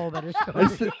this a whole better story.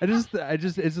 I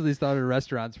just instantly thought of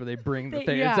restaurants where they bring the They-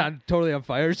 thing. It's yeah. on totally on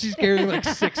fire. She's carrying like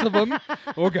 6 of them.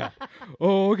 Oh god.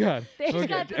 Oh god. They- Okay.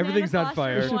 got Everything's banana on Foster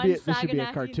fire. This one. should be a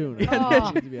Saganaki. cartoon. Oh.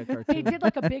 It needs to be a cartoon. They did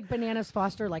like a big bananas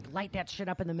Foster, like light that shit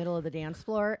up in the middle of the dance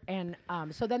floor, and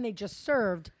so then they just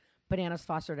served bananas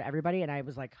Foster to everybody, and I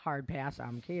was like, hard pass,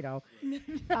 I'm keto.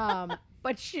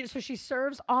 But she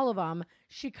serves all of them.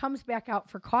 She comes back out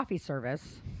for coffee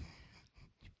service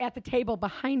at the table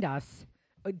behind us,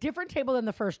 a different table than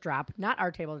the first drop, not our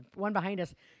table, one behind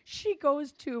us. She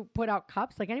goes to put out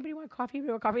cups, like, anybody want coffee?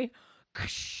 Anybody want coffee?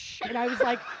 And I was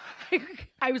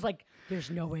like, there's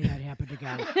no way that happened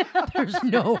again. There's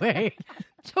no way.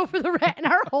 So for the and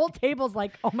our whole table's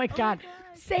like, oh my god,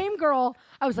 same girl.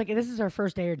 I was like, this is her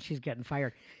first day and she's getting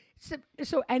fired.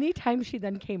 So anytime she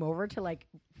then came over to like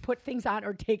put things on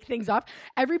or take things off,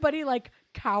 everybody like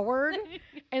cowered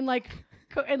and like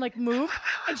moved.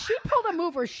 And she pulled a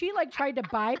move where she like tried to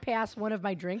bypass one of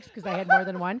my drinks because I had more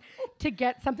than one to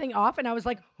get something off, and I was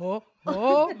like, oh.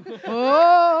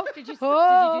 Did you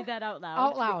Oh. do that out loud?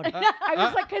 Out loud. I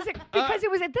was like, because it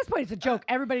was at this point, it's a joke.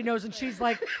 Everybody knows, and she's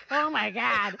like, oh my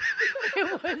god,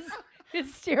 it was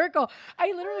hysterical.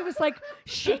 I literally was like,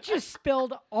 she just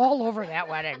spilled all over that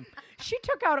wedding. She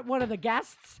took out one of the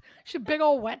guests. She had a big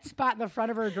old wet spot in the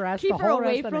front of her dress. Keep the her whole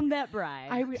away rest of from it. that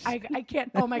bride. I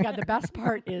can't. Oh my god, the best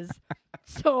part is,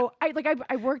 so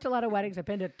I worked a lot of weddings. I've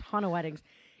been to a ton of weddings.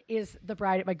 Is the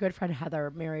bride, my good friend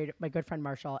Heather married my good friend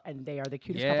Marshall, and they are the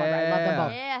cutest couple ever. I love them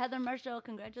both. yeah, Heather Marshall,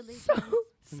 congratulations.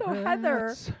 So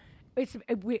Heather,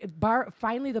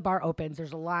 finally the bar opens.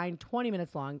 There's a line 20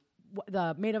 minutes long.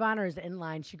 The maid of honor is in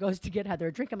line. She goes to get Heather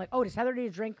a drink. I'm like, oh, does Heather need a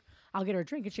drink? I'll get her a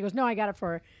drink. And she goes, no, I got it for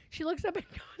her. She looks up and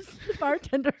goes to the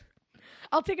bartender,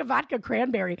 I'll take a vodka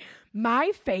cranberry.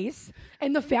 My face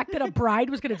and the fact that a bride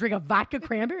was going to drink a vodka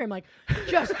cranberry, I'm like,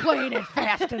 just playing it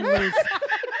fast and loose.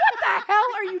 What the hell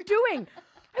are you doing?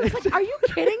 I was like, are you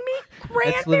kidding me?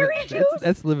 Cranberry juice?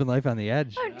 That's living life on the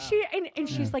edge. And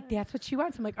she's like, that's what she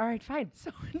wants. I'm like, all right, fine.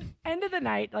 So end of the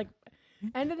night, I'm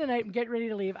getting ready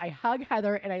to leave. I hug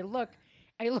Heather and I look,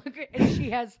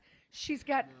 and she's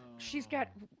got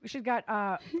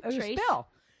a Trace? spill.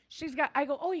 I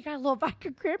go, oh, you got a little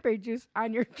vodka cranberry juice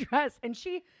on your dress. And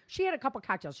she had a couple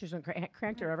cocktails. She was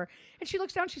cranked or whatever. And she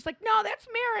looks down. She's like, no, that's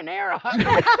marinara.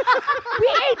 We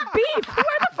ate beef. Where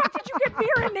the fuck did you get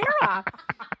marinara?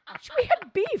 We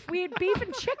had beef. We had beef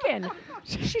and chicken.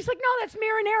 She's like, no, that's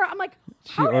marinara. I'm like,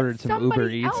 She ordered some Uber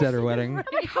Eats at her wedding. I'm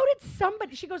like, how did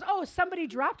somebody? She goes, oh, somebody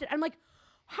dropped it. I'm like,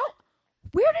 how?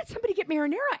 Where did somebody get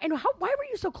marinara? And why were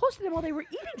you so close to them while they were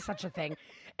eating such a thing?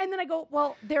 And then I go,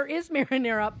 well, there is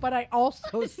marinara, but I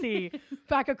also see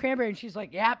vodka cranberry. And she's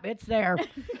like, yep, it's there.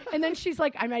 And then she's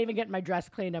like, I'm not even getting my dress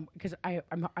cleaned because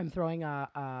I'm throwing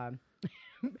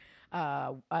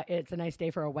it's a nice day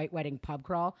for a white wedding pub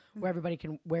crawl where everybody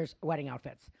wears wedding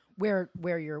outfits. Wear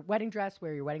your wedding dress,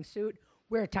 wear your wedding suit,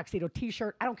 wear a tuxedo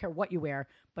T-shirt. I don't care what you wear,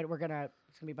 but it's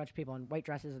gonna be a bunch of people in white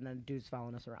dresses and then dudes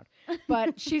following us around.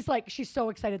 But she's so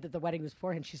excited that the wedding was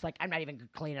beforehand. She's like, I'm not even gonna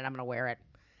clean it. I'm gonna wear it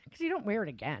because you don't wear it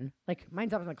again. Like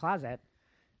mine's up in the closet.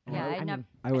 Yeah,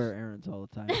 I wear errands all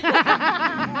the time.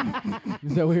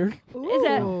 Is that weird? Is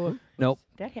that- Ooh. Nope.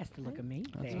 That has to look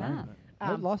amazing. That's Yeah. fine.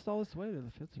 I lost all this weight and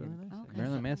it fits really nice. Okay.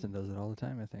 Marilyn Manson does it all the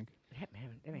time, I think. That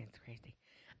man's crazy.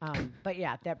 But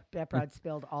yeah, that bride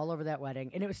spilled all over that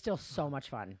wedding, and it was still so much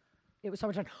fun. It was so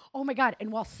much fun. Oh my God.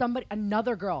 And while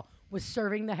another girl was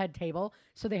serving the head table,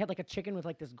 so they had like a chicken with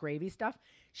like this gravy stuff.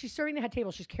 She's serving the head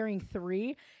table. She's carrying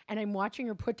 3, and I'm watching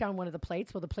her put down one of the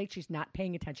plates. Well, the plates she's not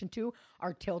paying attention to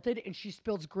are tilted, and she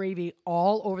spills gravy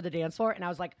all over the dance floor. And I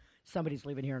was like, somebody's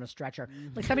leaving here in a stretcher.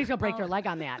 Like somebody's gonna break their leg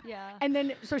on that. Yeah. And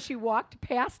then so she walked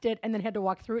past it and then had to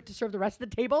walk through it to serve the rest of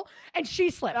the table, and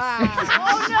she slips.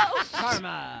 Oh no!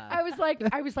 Karma. I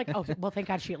was like, oh well, thank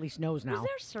God she at least knows now. Was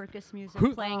there circus music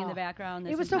playing in the background?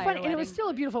 It was so fun, and it was still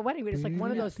a beautiful wedding. But it's like one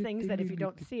of those things that if you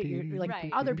don't see it, you're like Right.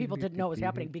 other people didn't know it was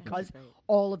happening because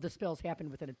all of the spills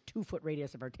happened within a 2-foot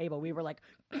radius of our table. We were like,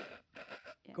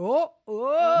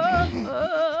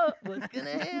 what's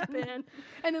gonna happen?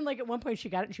 And then like at one point she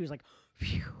got it and she was like,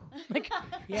 phew. Like,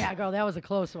 yeah, girl, that was a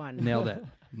close one. Nailed it.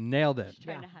 Nailed it.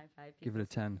 Trying to high five. Give it a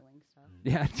 10. spilling stuff.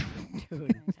 Yeah.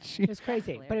 Dude, She- it was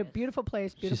crazy, but a Hilarious. beautiful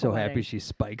place. Beautiful She's so wedding. happy she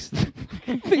spikes.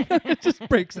 It just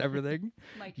breaks everything.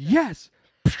 Mic drop. Yes.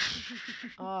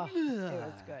 Oh, it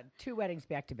was good. 2 weddings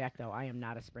back to back, though. I am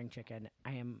not a spring chicken.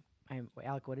 I'm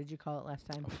Alec. What did you call it last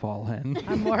time? Fall hen.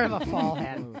 I'm more of a fall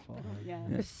hen. Yeah.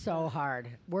 It was so hard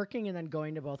working and then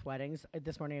going to both weddings.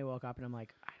 This morning I woke up and I'm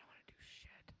like, I don't want to do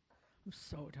shit. I'm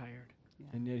so tired.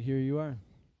 And yet here you are.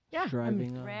 Yeah,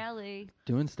 Driving on. Rally.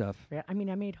 Doing stuff. I mean,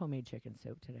 I made homemade chicken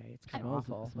soup today. It's kind of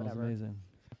awful. Smells Whatever.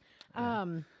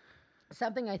 amazing.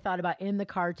 Something I thought about in the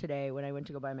car today when I went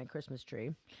to go buy my Christmas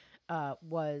tree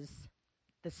was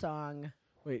the song.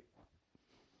 Wait.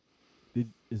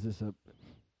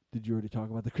 Did you already talk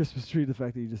about the Christmas tree? The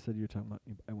fact that you just said you were talking about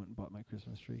I went and bought my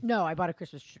Christmas tree. No, I bought a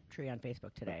Christmas tree on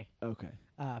Facebook today. Okay.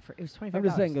 It was $25. I'm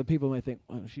just saying that people might think,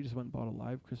 oh, she just went and bought a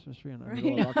live Christmas tree in the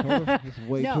middle of October. It's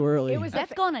way No, too early. it was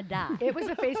That's gonna die. It was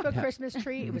a Facebook Christmas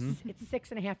tree. It's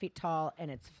 6.5 feet tall and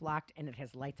it's flocked and it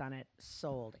has lights on it.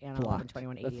 Sold and Flocked.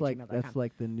 112180. That's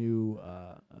like the new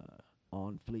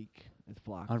on fleek. It's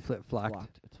flocked. On flip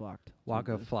flocked. It's flocked.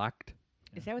 Waka flocked.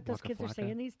 Is that what those Waka kids are flocka.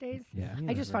 saying these days? Yeah.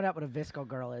 I just found out what a visco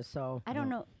girl is. So I don't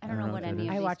know. I don't I know don't what know any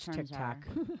of I these watch terms TikTok.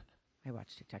 are. I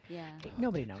watch TikTok. Yeah.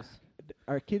 Nobody knows.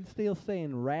 Are kids still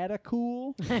saying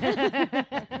radical?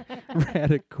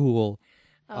 Radical.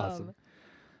 Awesome.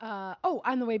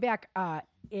 On the way back,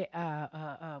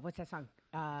 what's that song?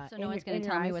 So In no one's Your- gonna In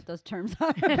Your tell me Eyes. what those terms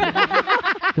are.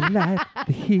 The light,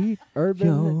 the heat.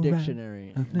 Urban You're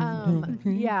Dictionary.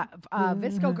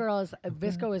 Visco girl is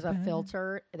Visco is a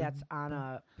filter that's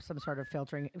on some sort of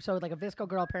filtering. So like a Visco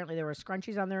girl, apparently there were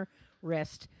scrunchies on their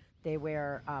wrist. They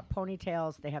wear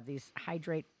ponytails. They have these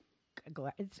hydrate.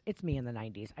 It's me in the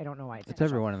 90s. I don't know why it's It's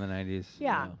special. everyone in the 90s.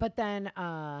 Yeah, Yeah. but then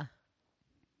that's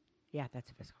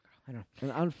a Visco girl. I don't know.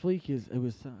 And on fleek it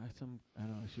was some I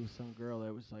don't know. She was some girl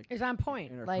that was like It's on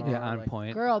point. in her Like car, Yeah, on like,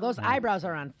 point. girl, those eyebrows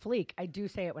are on fleek. I do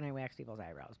say it when I wax people's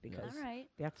eyebrows because All right.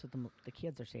 that's what the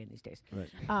kids are saying these days. Right.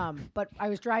 But I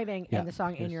was driving Yeah. and the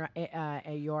song "In Yes.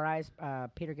 Your Eyes,"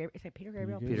 Peter Gabriel. Is that Peter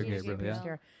Gabriel? Peter Gabriel,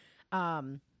 yeah. Yeah.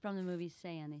 From the movie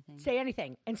Say Anything. Say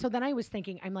anything. And so then I was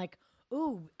thinking, I'm like,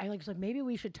 ooh, I like so maybe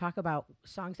we should talk about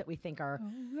songs that we think are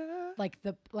like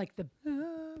the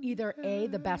either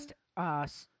the best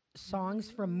songs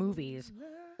from movies,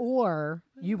 or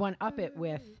you want to up it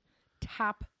with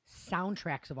top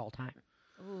soundtracks of all time.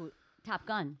 Ooh, Top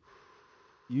Gun.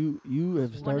 You have One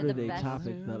of started the a best.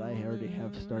 topic that I already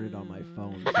have started on my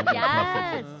phone.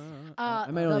 Yes. I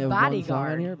might only The have one song on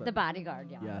Bodyguard. here, but The Bodyguard,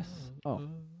 yeah. yes. Oh,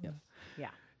 yes. Yeah.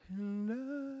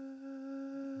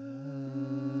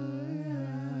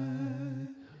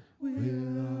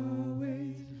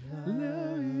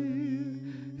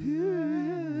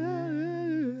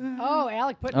 Oh,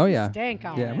 Alec putting Oh, some yeah. stank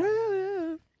on Yeah.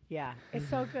 it. Yeah, it's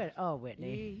so good. Oh,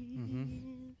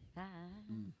 Whitney. Ah.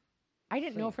 I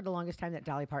didn't know for the longest time that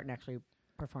Dolly Parton actually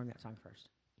performed that song first.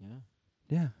 Yeah.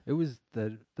 Yeah, it was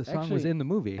the song was Actually- in the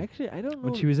movie. Actually, I don't know.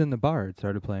 When she was in the bar, it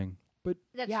started playing.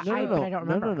 That's Yeah, no, I- no, but no, I don't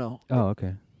no, remember. no. Oh,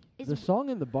 okay. Is- The song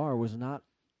in the bar was not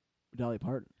Dolly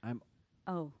Parton.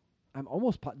 oh, I'm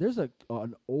almost. There's an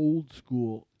old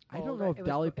school. I don't know Older. if It was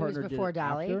Dolly it was Parton did before it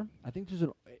Dolly? after. I think there's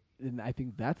and I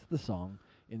think that's the song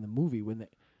in the movie when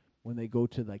they go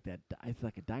to like that. It's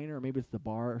like a diner, or maybe it's the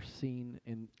bar scene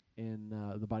in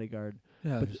The Bodyguard.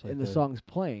 Yeah, But and the song's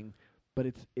playing, but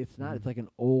it's not. It's like an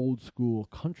old school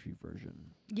country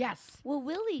version. Yes. well,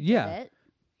 Willie Yeah. did it.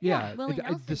 Yeah, Willie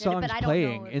Nelson did the it, song's but I don't know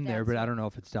playing if in there, that's but I what- don't know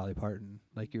if it's Dolly Parton,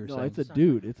 like you were No, saying. it's a Song.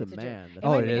 dude. It's a It's a dude. man. It That's oh,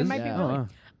 might it be- it is. might be Yeah. Willie.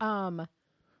 Oh,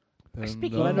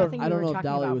 Speaking But of I nothing don't we were know if talking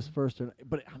Dolly about. was first or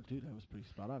but dude, that was pretty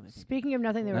spot on. I think. Speaking of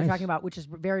nothing they were Nice. talking about, which is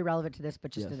very relevant to this,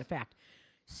 but just Yes. in a fact.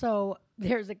 So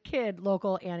there's a kid,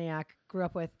 local Antioch, grew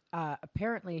up with.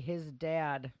 Apparently, his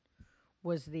dad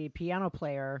was the piano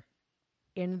player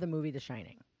in the movie The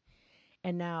Shining,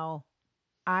 and now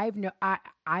I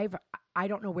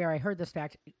don't know where I heard this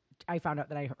fact. I found out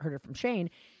that I heard it from Shane.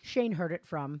 Shane heard it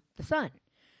from the son.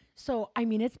 So, I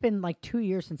mean, it's been like 2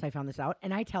 years since I found this out.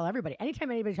 And I tell everybody,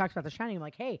 anytime anybody talks about The Shining, I'm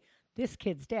like, hey, this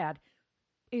kid's dad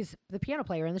is the piano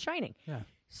player in The Shining. Yeah.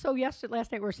 So, last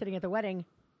night we were sitting at the wedding.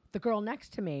 The girl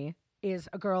next to me is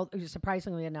a girl who,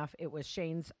 surprisingly enough, it was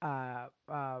Shane's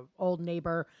old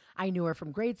neighbor. I knew her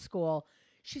from grade school.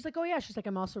 She's like, oh, yeah. She's like,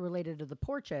 I'm also related to the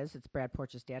Porches. It's Brad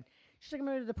Porches' dad. She's like, I'm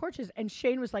related to the Porches. And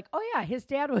Shane was like, oh, yeah, his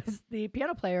dad was the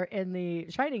piano player in The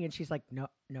Shining. And she's like, no,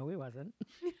 he wasn't.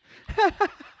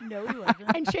 No, he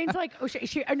wasn't. And Shane's like, oh,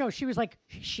 she was like,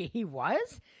 he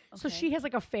was? So Okay. she has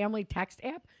like a family text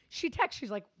app. She texts,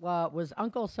 she's like, well, was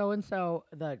Uncle so-and-so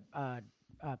the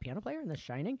piano player in The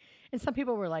Shining? And some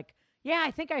people were like, yeah,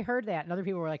 I think I heard that. And other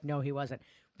people were like, no, he wasn't.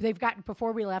 They've got,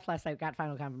 before we left last night, got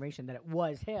final confirmation that it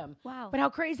was him. Wow. But how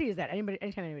crazy is that? Anytime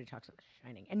anybody talks about The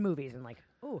Shining and movies and like,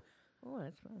 oh,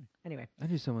 that's fun. Anyway. I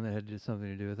knew someone that had something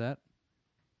to do with that.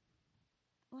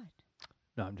 What?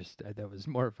 No, I'm just that was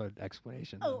more of an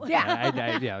explanation. Oh. Yeah.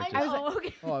 yeah. I was Oh,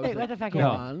 okay. Oh, I was Wait, what the fuck? No.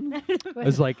 on. It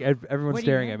was like everyone's What do you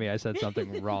staring mean? at me. I said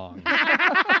something wrong.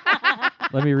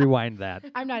 Let me rewind that.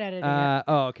 I'm not editing it.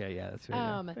 Oh, okay, yeah, that's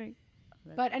right. Right.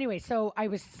 But anyway, so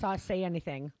I saw Say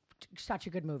Anything, such a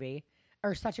good movie,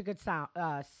 or such a good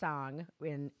song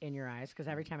in Your Eyes, because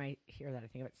every time I hear that, I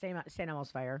think of it. St.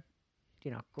 Elmo's Fire,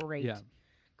 great, Yeah.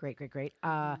 great.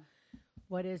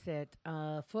 What is it?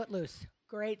 Footloose,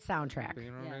 great soundtrack.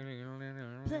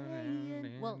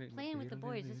 Playing with the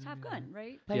boys is Top Gun,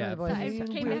 right? Playing Yeah. with the boys. So I is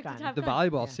came Top back to Gun. Top The Gun.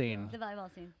 volleyball Yeah. scene. The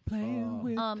volleyball scene. Oh.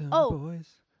 With Um, the oh.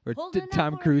 boys. Or Holding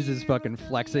Tom up Cruise for is you fucking till the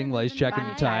flexing end while of he's the checking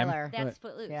night. the time. Tyler. That's Right.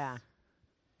 Footloose. Yeah.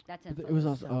 That's in It was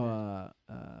Footloose. also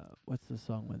what's the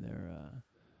song when they're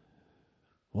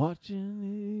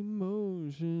watching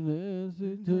emotion as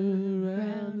they turn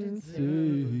around and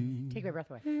say. Take my breath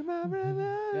away. Yeah, I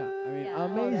mean, Yeah.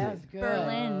 amazing. that's good.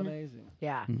 Berlin. Amazing.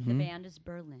 Yeah. The Mhm. band is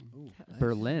Berlin. Ooh, nice.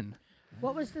 Berlin.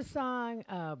 What was the song?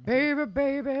 Baby,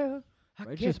 baby, I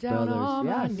Righteous get down Brothers. on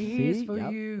my Yeah, knees see? for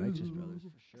Yep, you. Righteous Brothers for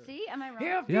sure. See, am I wrong?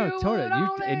 If Yeah, you totally. would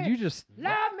And you only just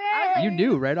love me, you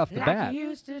knew right off the like bat. you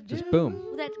used to Just do. boom.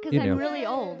 Well, that's because You I'm knew. really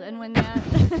old, and when that.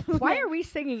 Why are we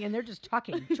singing and they're just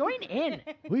talking? Join in.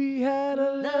 We had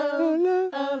a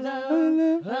Love,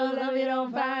 love you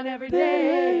don't find every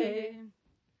day.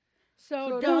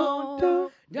 So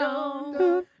don't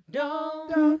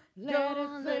let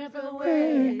it slip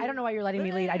away. I don't know why you're letting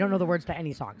me lead. I don't know the words to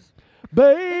any songs.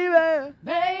 baby,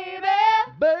 Baby,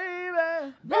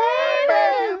 baby,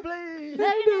 baby, please,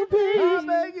 Baby, please. I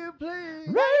beg you, please,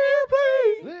 baby,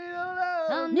 please. need your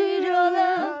love, I need your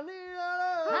love. I need your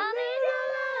love, I need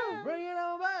your love. bring it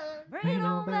on back. Bring it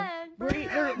on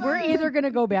back. We're either going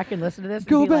to go back and listen to this and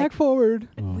Go be back like, forward.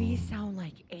 we sound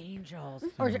like angels.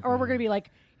 Or we're going to be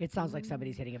like, it sounds like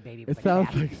somebody's hitting a baby. It with a sounds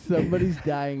bat. like somebody's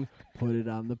dying. Put it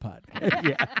on the podcast.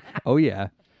 Yeah. Oh yeah.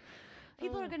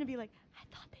 People are going to be like, I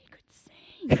thought they could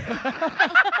sing. sing.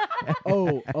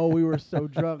 Oh, we were so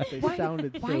drunk. They Why-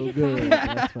 sounded why so did good. Bobby-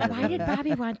 That's what it Why did was.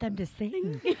 Bobby want them to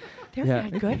sing? They're Yeah.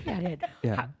 not good at it.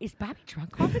 Yeah. Is Bobby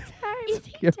drunk all the time? Is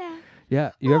he Yep. deaf?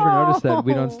 Yeah, you ever notice that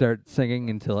we Oh. don't start singing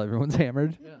until everyone's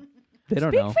hammered? They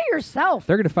don't Speak know. for yourself.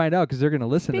 They're gonna find out because they're gonna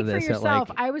listen Speak to for this yourself.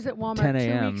 at like. I was at 10 Walmart 2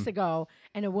 a.m.. weeks ago,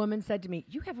 and a woman said to me,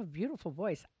 "You have a beautiful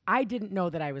voice." I didn't know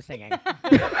that I was singing.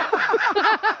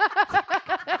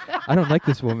 I don't like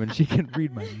this woman. She can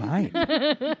read my mind.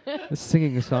 Just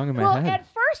singing a song in my Well, head. at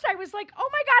first I was like, "Oh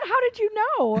my god, how did you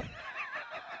know?"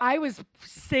 I was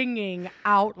singing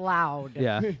out loud.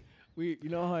 Yeah. You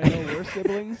know how I know we're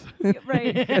siblings?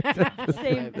 Right.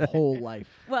 Same. My whole life.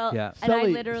 Well, Yeah. and I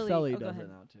Sully, literally. Sully oh, go does ahead. it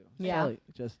now too. Yeah. Sully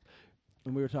just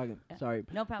when we were talking. Sorry,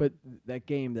 No problem. but that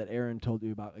game that Aaron told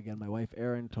you about again. My wife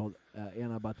Aaron told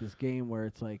Anna about this game where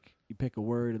it's like you pick a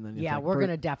word and then it's Yeah, like we're fir-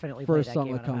 gonna definitely first play that song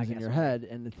game that on a comes in podcast your one day. head,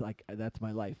 and it's like that's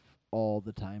my life all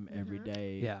the time, every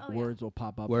day. Yeah. Oh, yeah. Words will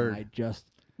pop up, Word. and I just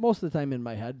most of the time in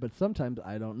my head, but sometimes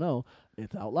I don't know.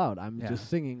 It's out loud. I'm Yeah. just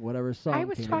singing whatever song I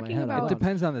was came talking in my head. about- out It loud.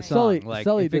 depends on the Right. song. Sully- like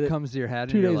Sully if did it it comes to your head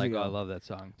 2 and you're days like, ago. "Oh, I love that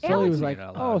song." Sully Alex was Sing like, it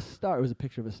out "Oh, loud. star." It was a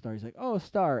picture of a star. He's like, "Oh,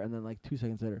 star," and then like 2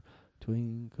 seconds later,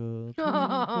 "Twinkle, twinkle,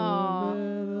 Aw.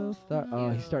 little star." Oh,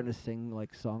 he's Cute. starting to sing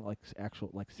like song, like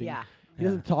actual, like sing. Yeah. He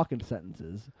doesn't talk in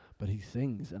sentences, but he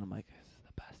sings, and I'm like, "This is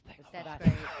the best thing." That's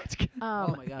That's great.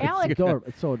 Oh my god, Alec, it's adorable.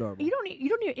 It's so adorable. you don't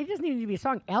need, it doesn't need to be a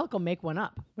song. Alec will make one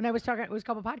up. When I was talking, it was a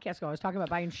couple podcasts ago, I was talking about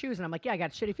buying shoes, and I'm like, "Yeah, I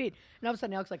got shitty feet." And all of a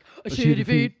sudden, Alec's like, "Shitty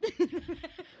feet."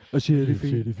 A shitty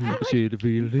feet. A shitty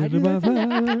feet. I do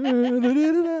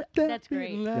that. That's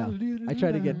great. Yeah. I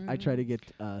try to get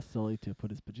Sully to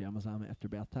put his pajamas on after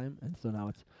bath time, and so now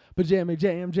it's pajama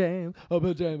jam jam, oh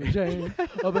pajama jam,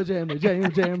 oh pajama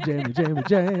jam jam jam jam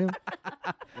jam,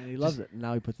 and he loves it. And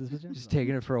now he puts his pajamas. Just on.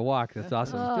 taking it for a walk. That's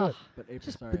awesome. Ugh. But April,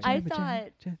 Just sorry. I Pajama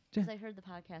thought, jam, because I heard the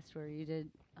podcast where you did,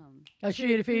 A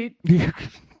shitty feet.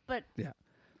 but Yeah.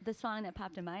 the song that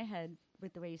popped in my head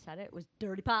with the way you said it was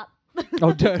Dirty Pop.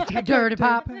 Oh, dirty, Dirty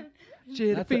pop.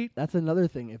 shitty feet. That's another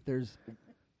thing. If there's,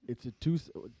 it's a two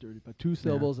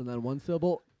syllables and then one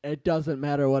syllable. It doesn't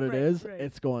matter what it Right, is. right.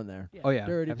 It's going there. Oh yeah.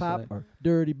 Dirty absolutely. pop or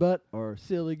dirty butt or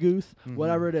silly goose, Mhm.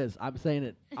 whatever it is. I'm saying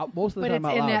it most of the But time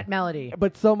it's out in loud. that melody.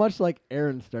 But so much like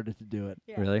Aaron started to do it.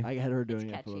 Really? I had her doing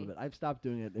it for a catchy. little bit. I've stopped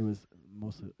doing it. It was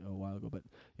mostly a while ago, but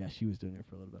yeah, she was doing it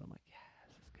for a little bit. I'm like, yeah,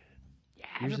 this is good. Yeah,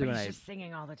 Usually when everybody's I- just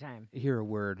singing all the time. Hear a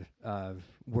word of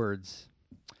words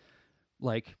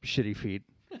like shitty feet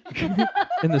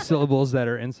in the syllables that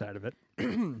are inside of it.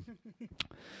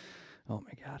 Oh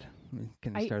my god.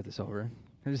 Can I I- start this over?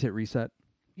 Can I just hit reset?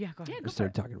 Yeah, go ahead. Or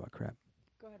start talking about crap?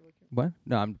 Go ahead. Richard. What?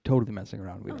 No, I'm totally messing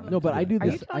around. We don't No, have to but I do that.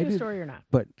 Are this. you I telling a do. story or not?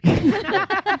 But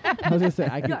I was gonna say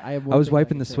I can. I have. I one was thing wiping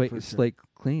can the say for sure. slate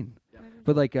clean.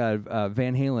 But like Van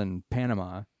Halen,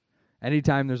 Panama.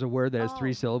 Anytime there's a word that has 3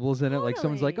 Oh, syllables in it, like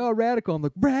someone's like, totally. "Oh, radical," I'm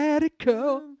like,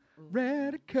 "Radical,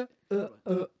 radical,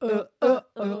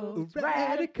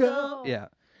 radical." Yeah,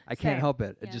 I can't Same. help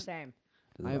it. It Yeah. just Same.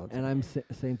 does it all the And time.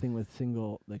 I'm same thing with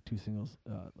two singles,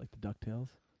 like the Ducktales.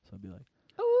 So I'd be like,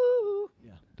 Ooh.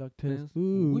 yeah, Ducktales.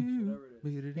 Woo.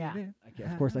 Ooh. Yeah.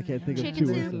 Of course, I can't think of Chicken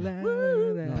two soup. words.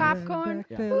 Woo. Popcorn.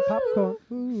 Yeah. Popcorn.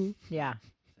 Ooh. Yeah.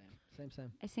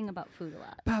 Same. I sing about food a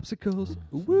lot. Popsicles.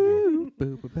 Woo.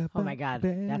 Oh my God,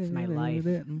 that's my life.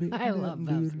 I love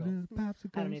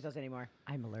popsicles. I don't eat those anymore.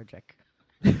 I'm allergic.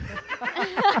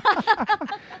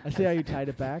 I see how you tied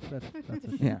it back. That's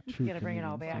a Yeah. true Gotta bring it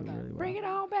all Canadian back. story, really Bring well. it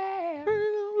all back.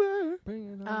 Bring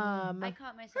it on. I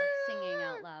caught myself singing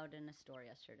out loud in a store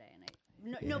yesterday,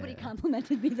 and nobody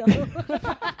complimented me though.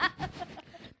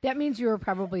 That means you were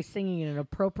probably singing at an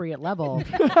appropriate level.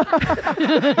 It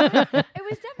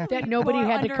was definitely That nobody more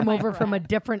had to under come my over from a breath.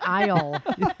 different aisle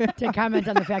to comment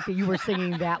on the fact that you were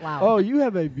singing that loud. Oh, you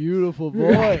have a beautiful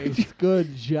voice.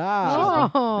 Good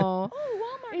job. Oh.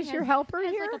 Oh, Walmart Is your has- helper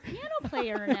has here? like a piano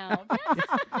player now.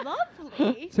 That's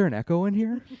lovely. Is there an echo in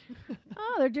here?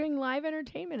 Oh, they're doing live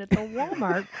entertainment at the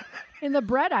Walmart in the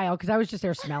bread aisle because I was just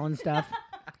there smelling stuff.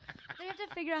 They have to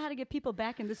figure out how to get people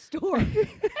back in the store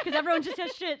because everyone just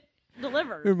has shit It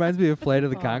delivered. reminds me of Flight of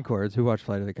the Oh. Conchords. Who watched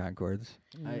Flight of the Conchords?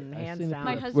 I've Hands seen it down.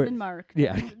 My for- husband Mark.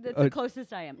 Yeah. That's Uh, the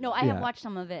closest I am. No, I have yeah. watched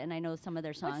some of it and I know some of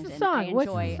their songs. the and song? I What's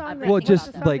the enjoy song that- everything Well, Think just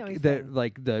about about that. them. like Something the we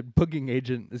like the booking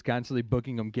agent is constantly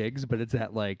booking them gigs, but it's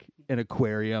at like an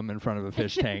aquarium in front of a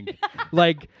fish tank,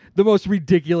 like the most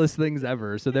ridiculous things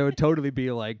ever. So they would totally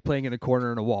be like playing in a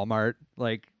corner in a Walmart,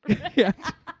 like yeah,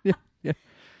 yeah, yeah.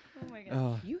 Oh my god.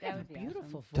 Oh, You That have a would be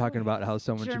beautiful voice. talking about how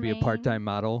someone should be a Jermaine. part-time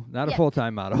model, not a Yeah.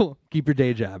 full-time model. Keep your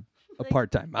day job, a Like,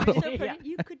 part-time You're model. so pretty. Yeah.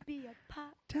 You could be a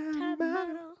part-time Time model,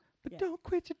 model. but Yeah. don't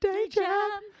quit your day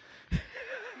job. Oh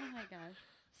my gosh.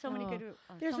 So many Oh. good.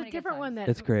 There's so a many good different one songs. that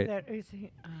It's great. That is,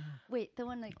 Wait, the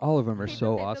one like. All of them are Paper,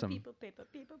 so paper, awesome. People, paper,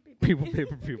 people, People,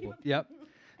 paper, people. Yep.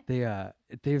 They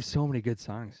have so many good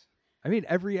songs. I mean,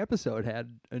 every episode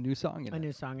had a new song in a it.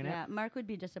 new song in Yeah, it. Mark would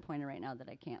be disappointed right now that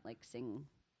I can't like sing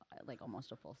like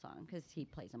almost a full song because he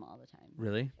plays them all the time.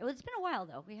 Really? It's been a while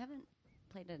though. We haven't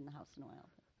played it in the house in a while.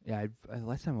 Yeah.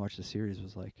 Last time I watched the series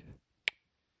was like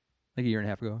a year and a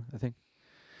half ago, I think.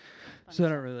 Fun So I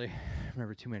stuff. don't really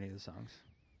remember too many of the songs.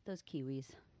 Those Kiwis.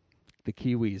 The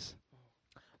Kiwis.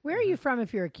 Where are you from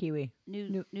if you're a Kiwi?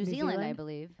 New New Zealand, I Zealand?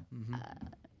 believe. Mm-hmm.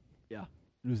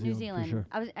 New New Zealand, Zealand. for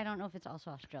sure. I don't know if it's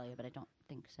also Australia, but I don't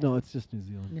think so. No, it's just New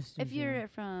Zealand. Miss New If you're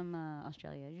from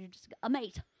Australia, you're just a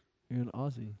mate. You're an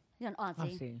Aussie. You're an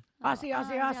Aussie. Aussie, Aussie, Oh,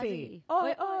 Aussie, Aussie.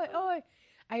 Oi, Oi, oi,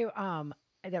 oi.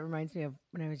 That reminds me of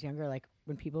when I was younger, like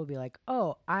when people would be like,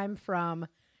 "Oh, I'm from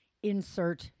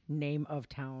insert name of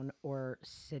town or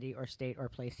city or state or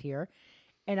place here,"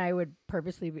 and I would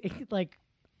purposely be, like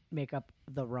make up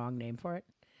the wrong name for it.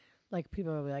 Like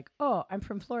people would be like, "Oh, I'm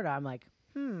from Florida." I'm like,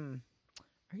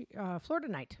 are you, Florida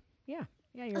night. Yeah,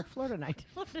 you're a Florida night.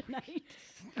 Florida night.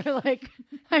 Or like,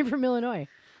 I'm from Illinois.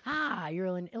 You're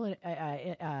an Illinois.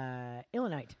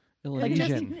 Like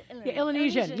just Illinoisian.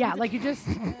 Illonesian. Yeah, like you just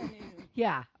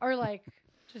yeah, or like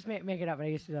just make it up. And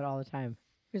I used to do that all the time.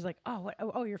 He was like, "Oh, what?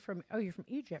 Oh, you're from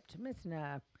Egypt. That's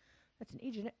an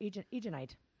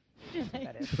Egyptite."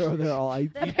 That is. They're all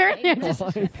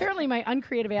Apparently, my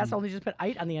uncreative ass only just put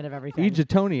 "ite" on the end of everything.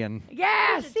 Egyptonian.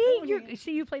 Yeah, see, Egyptonian.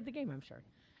 you played the game. I'm sure.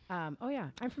 Oh yeah,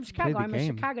 I'm from Chicago. the I'm a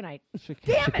game. Chicagoite.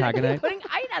 Damn it! Chicagoite. Putting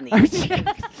 "ite" on the end.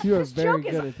 You are This very joke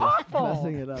is good at this, awful.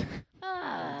 messing it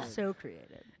up. So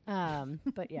creative.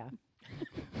 But yeah.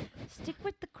 Stick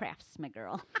with the crafts, my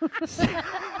girl.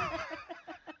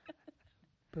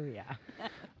 Booyah.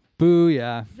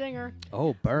 Booyah. Zinger.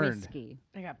 Oh, burned. Whiskey.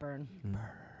 I got burned.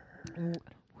 Ooh,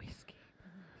 whiskey.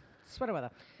 Sweater weather.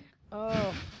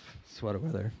 Oh, Sweater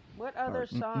weather. what other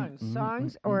songs?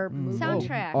 Songs or movies?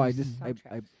 Soundtrack. Oh, I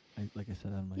Soundtracks. like I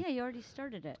said on my. Yeah, you already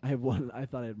started it. I have one. I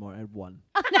thought I had more. I had one.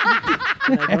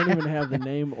 And I don't even have the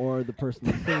name or the person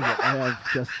that sings it. I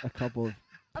have just a couple of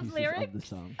pieces of the lyrics?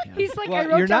 song. Yeah. He's like, I Well,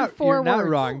 wrote you're down not 4 you're words. not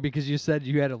wrong because you said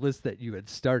you had a list that you had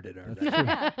started already.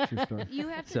 That's true. True story. You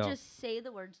have to So- just say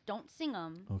the words. Don't sing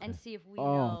them, Okay. and see if we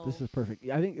Oh, know. this is perfect.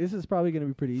 I think this is probably going to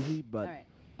be pretty easy, but All right.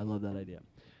 I love that idea.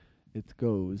 It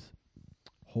goes,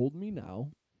 "Hold me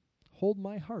now, hold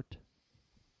my heart."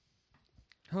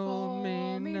 Hold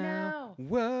me now.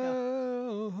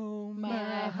 Whoa, hold My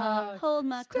my heart. Hold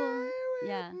my cool.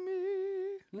 Yeah.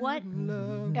 What?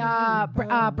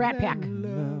 Brat Pack. Is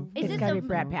It's this gotta a be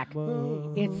Brat Pack.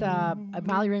 It's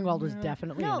Molly Ringwald was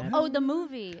definitely No. in it. Oh, the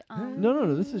movie.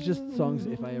 No. This is just songs.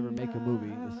 If I ever make a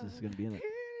movie, this is going to be in it.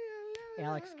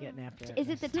 Alex getting after it. Is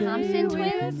it the Thompson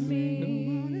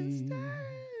twins?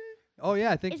 Oh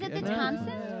yeah, I think. Is it the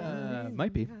Thompson?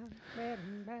 Might be.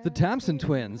 The Thompson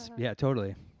twins. Yeah,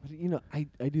 totally. But, you know, I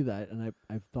do that, and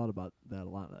I've thought about that a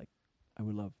lot. Like, I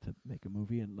would love to make a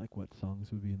movie, and like what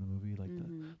songs would be in the movie,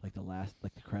 like the last,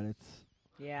 like the credits,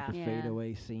 Yeah. the Yeah.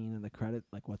 fadeaway scene in the credit.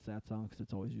 Like, what's that song? Because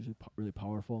it's always usually really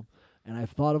powerful. And I've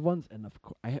thought of ones, and of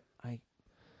course,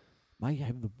 I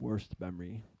have the worst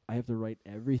memory. I have to write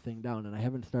everything down, and I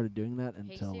haven't started doing that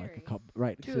until like a Siri. couple.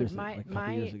 Right, Dude, seriously, my like a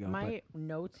couple years ago. my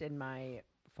notes in my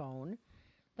phone,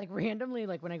 like randomly,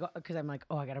 like when I go, because I'm like,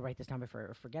 oh, I gotta write this down before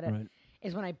I forget it. Right.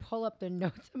 Is when I pull up the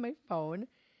notes on my phone,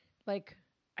 like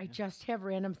I just have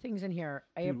random things in here.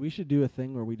 I have Dude, we should do a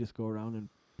thing where we just go around and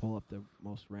pull up the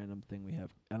most random thing we have.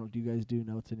 I don't. Do you guys do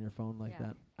notes in your phone like Yeah.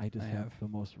 that? I just I have have. the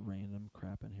most random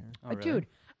crap in here. Oh, really? dude,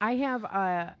 I have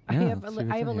I Yeah, have let's a see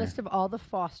what's I have a in list of all the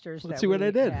Fosters Let's that see what we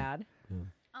I did. had.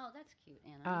 Oh, that's cute,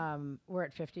 Anna. We're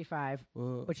at 55,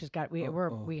 Whoa. which has got we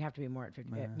Oh, we have to be more at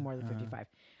 50, My, more than uh, 55.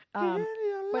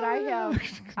 But I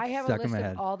have a Stuck in list my of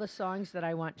head. all the songs that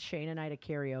I want Shane and I to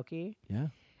karaoke. Yeah.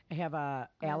 I have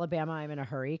Alabama, I'm in a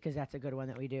hurry because that's a good one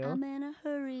that we do. I'm in a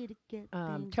hurry to get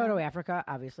things Toto done. Africa,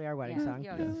 obviously our wedding Yeah, song. you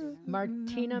already do that.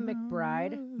 Martina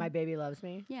McBride, My Baby Loves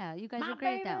Me. Yeah, you guys My are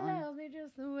great at that baby one. loves me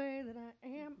just the way that I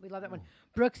am. We love that one.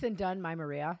 Brooks and Dunn, My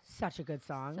Maria, such a good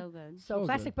song. So good. So So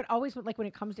classic, good. but always like when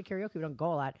it comes to karaoke, we don't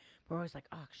go a lot. We're always like,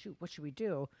 oh shoot, what should we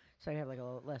do? So I have like a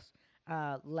little list.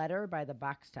 Letter by the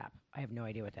Box Top. I have no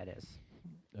idea what that is.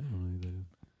 I don't know either.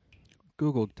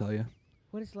 Google will tell you.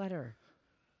 What is letter?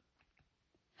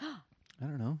 I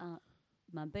don't know.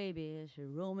 My baby, she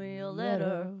wrote me a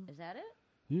letter. Is that it?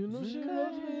 You know she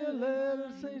wrote me a letter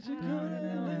saying she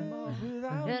couldn't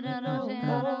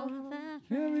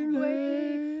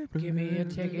Give me a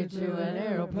ticket to an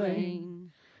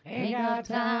airplane. Ain't got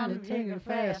time to take a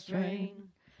fast train.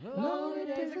 Lonely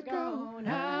days are gone,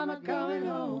 I'm a coming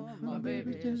home. My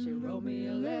baby, she wrote me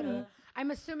a letter. I'm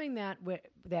assuming that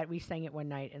that we sang it one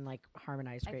night and like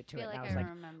harmonized I great to feel it. like and I I was like,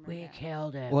 remember we that.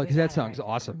 killed it. Well, We because that got it song's right.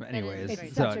 awesome, anyways. It's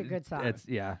It's So such a good song. It's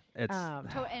and And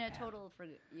a total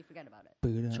you forget about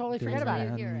it. Totally forget about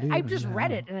it. Hear it. I just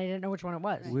read it and I didn't know which one it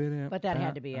was, but that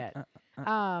had to be it.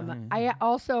 I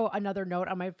also another note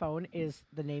on my phone is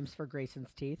the names for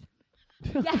Grayson's teeth.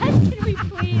 Yes, can we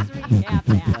please recap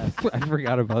that? I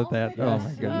forgot about that. Oh my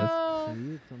Yes. goodness. Oh,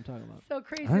 See, that's what I'm talking about. so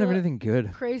crazy. I don't have li- anything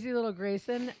good. Crazy little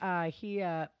Grayson. He,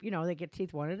 they get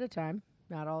teeth one at a time,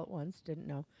 not all at once. Didn't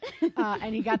know.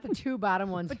 And he got the two bottom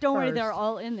ones. But don't worry, first. they're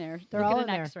all in there. They're Look all at in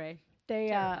an there. X-ray.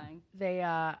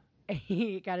 They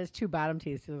he got his two bottom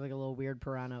teeth. He looked like a little weird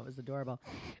piranha. It was adorable.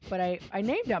 But I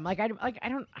named him I don't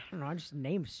know. I just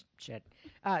named shit.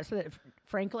 So that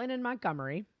Franklin and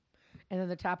Montgomery, and then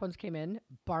the top ones came in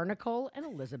Barnacle and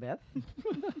Elizabeth.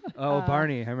 Oh,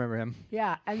 Barney, I remember him.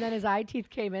 Yeah, and then his eye teeth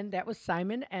came in. That was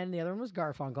Simon, and the other one was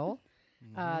Garfunkel.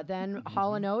 Then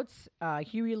Hall and Oates,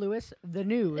 Huey Lewis, The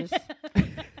News,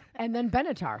 and then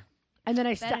Benatar. And then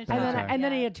Benatar. and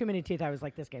then he Yeah. had too many teeth. I was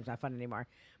like, this game's not fun anymore.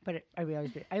 But I would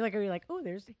always be like,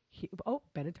 oh,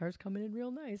 Benatar's coming in real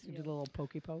nice. You did a little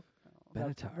pokey poke.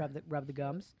 Benatar. Rub the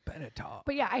gums. Benatar.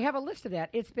 But yeah, I have a list of that.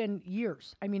 It's been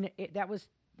years. I mean, that was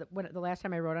the last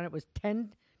time I wrote on it was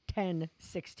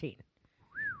 10/10/16. It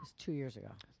was 2 years ago.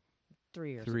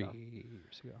 3 years Three ago.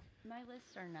 years ago. My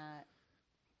lists are not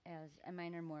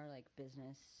mine are more like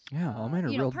business. Yeah, all mine are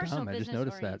you know, real personal dumb. I just business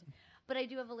noticed that. oriented. But I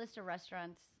do have a list of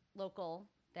restaurants local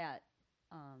that.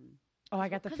 Oh, I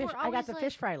got the 'cause fish. we're I got always the like-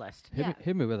 fish fry list. Yeah.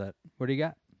 Hit me with it. What do you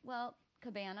got? Well,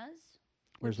 Cabanas.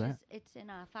 Where's which that? It's in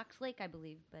Fox Lake, I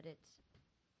believe, but it's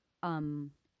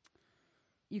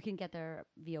you can get there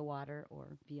via water or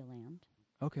via land.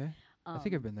 Okay. I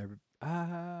think I've Um, been there.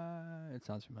 It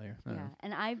sounds familiar. I don't Yeah,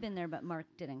 and I've been there, but Mark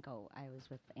didn't go. I was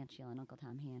with Aunt Sheila and Uncle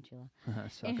Tom. Hey, Aunt Sheila. know.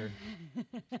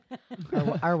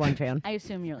 Sucker. Our one fan. I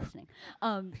assume you're listening.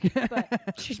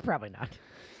 She's probably not.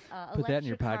 Put that in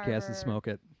your Electric podcast and Harbor- smoke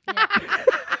it. Yeah.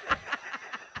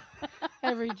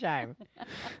 Every time.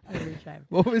 Every time.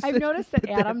 What was I've it? noticed that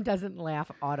Adam doesn't laugh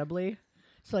audibly.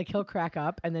 So like he'll crack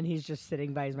up and then he's just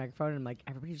sitting by his microphone and I'm like,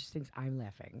 everybody just thinks I'm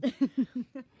laughing.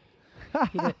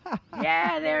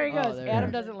 Yeah, there he Oh, goes. there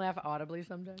Adam he is. doesn't laugh audibly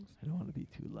sometimes. I don't want to be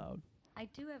too loud. I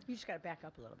do have. You just gotta back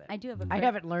up a little bit. I do have a. I quick-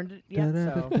 haven't learned it yet,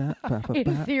 so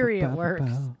in theory it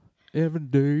works. Every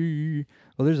day.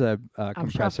 Well, there's a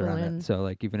compressor on shuffling. it, so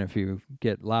like even if you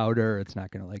get louder, it's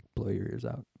not gonna like blow your ears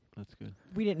out. That's good.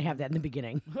 We didn't have that in the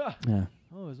beginning. Yeah,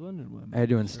 Oh, I was wondering what. I had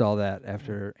to install that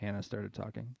after Anna started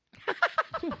talking.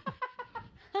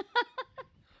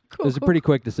 It was a pretty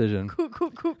quick decision.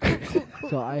 Cool.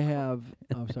 So I have.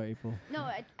 I'm sorry, April. No,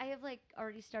 I have like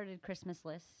already started Christmas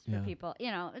lists for Yeah. people.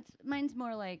 You know, mine's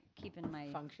more like keeping my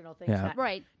Functional things. Yeah. Not,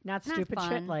 right. not Not stupid shit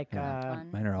fun. like Yeah. Fun.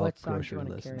 Mine are all what songs grocery you wanna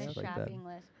lists carry and My out? stuff like that. shopping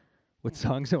list. What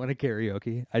songs I want to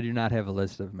karaoke? I do not have a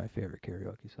list of my favorite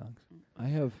karaoke songs. I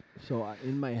have. So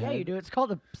in my head. Yeah, you do. It's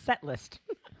called a set list.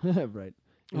 Right.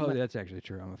 In Oh, my- that's actually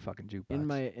true. I'm a fucking jukebox. In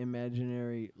my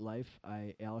imaginary life,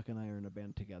 Alec and I are in a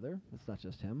band together. It's not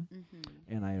just him.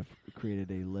 Mm-hmm. And I have created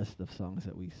a list of songs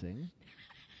that we sing.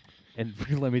 and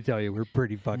let me tell you, we're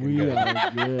pretty fucking We good.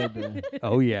 are good.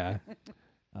 Oh yeah,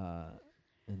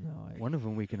 And no, one of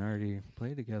them we can already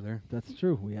play together. that's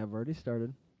true. We have already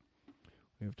started.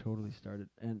 We have totally started.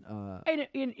 And And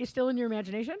it's still in your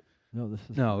imagination? no, this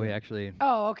is No, we actually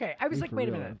Oh, okay. I was We like, for wait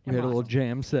a real minute. are. we had a I'm little lost.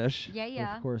 jam sesh, Yeah,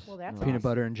 yeah. Of course. Well, that's no, awesome. peanut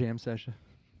butter and jam session.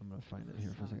 I'm gonna find it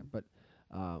here for a second. But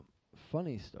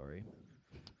funny story.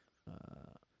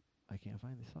 I can't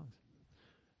find these songs.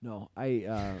 No,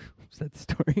 What's that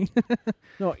story?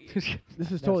 no. This is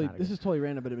That's totally not a this good- is totally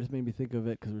random, but it just made me think of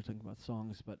it because we were talking about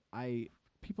songs. But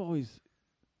people always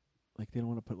like they don't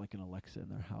want to put like an Alexa in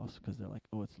their house because they're like,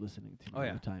 oh, it's listening to me Oh, all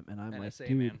yeah. the time. And I'm like, NSA,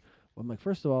 dude. man. I'm like,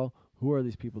 first of all, who are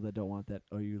these people that don't want that?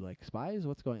 Are you like spies?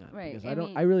 What's going on? Right, Because I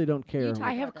mean, I really don't care. talk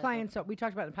I about have that, clients. We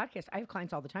talked about it in the podcast. I have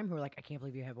clients all the time who are like, I can't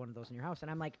believe you have one of those in your house. And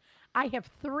I'm like, I have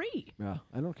 3. Yeah,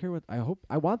 I don't care what.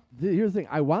 Here's the thing.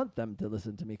 I want them to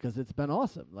listen to me because it's been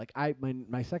awesome. Like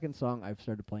my second song, I've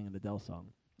started playing an Adele song,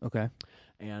 Okay.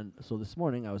 and so this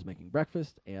morning I was making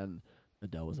breakfast and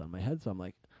Adele was on my head. So I'm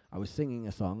like, I was singing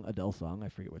a song, Adele song. I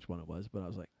forget which one it was, but I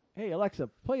was like, hey Alexa,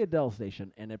 play Adele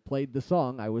station, and it played the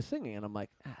song I was singing, and I'm like,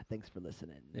 thanks for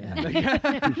listening. Yeah. Appreciate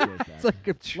that. It's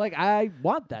like Like I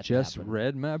want that. just to happen.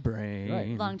 read my brain.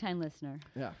 Right. Long time listener.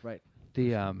 Yeah, right.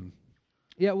 The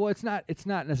yeah, well, it's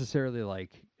not necessarily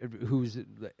like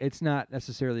it's not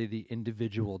necessarily the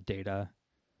individual data.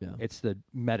 Yeah. It's the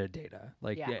metadata.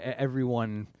 Like Yeah.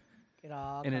 everyone It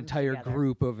all an comes entire together.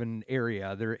 group of an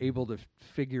area. They're able to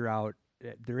figure out.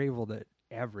 They're able to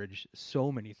average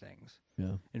so many things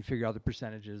Yeah. and figure out the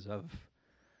percentages of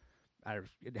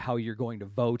how you're going to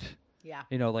vote. Yeah.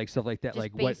 Like stuff like that. Just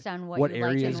like based on what you like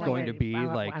area and is what going it- to be on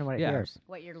like. what it Yeah, hears.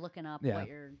 what you're looking up, Yeah. what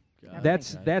you're.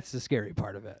 that's the scary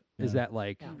part of it. Is Yeah. that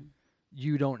like Yeah.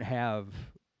 you don't have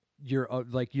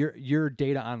your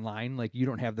data online. Like you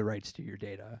don't have the rights to your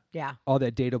data. Yeah. All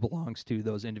that data belongs to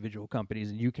those individual companies,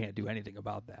 and you can't do anything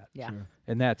about that. Yeah. Sure.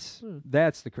 And that's Hmm.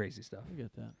 that's the crazy stuff. I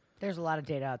get that. There's a lot of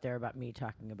data out there about me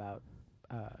talking about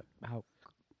how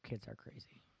kids are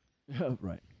crazy.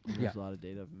 Right. There's Yeah. a lot of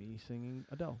data of me singing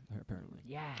Adele, apparently.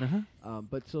 Yeah.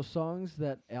 But so songs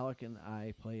that Alec and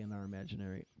I play in our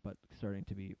imaginary, but starting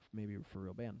to be maybe for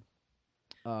real band.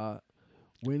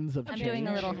 Winds of I'm Change. doing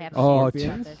a little half Oh, dance about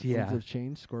Scorpions. this. yeah. Winds of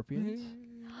Change, Scorpions.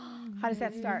 How does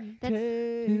that start? That's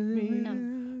Take me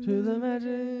no. to the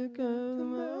magic of the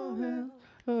moment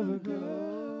of a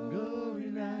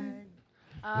glory night.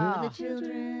 Oh.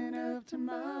 children of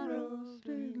tomorrow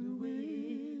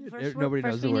Nobody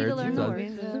knows the we need to words. learn It's the all-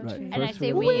 words. Right. And I First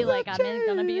say word. we like I'm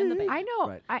gonna be in the back. I know.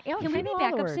 Right. Alex, Can you we be know all the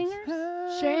backup words.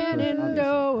 singers?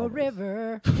 Shenandoah Obviously.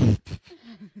 River.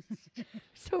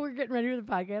 So we're getting ready for the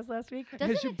podcast last week.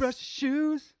 Doesn't As you it brush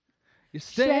your shoes, you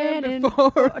stand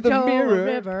Shenandoah before the mirror.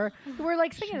 River. We're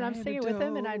like singing, and I'm singing with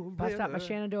him, and I Shenandoah bust out my River.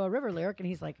 Shenandoah River lyric, and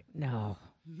he's like, "No."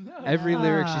 Every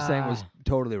lyric she sang was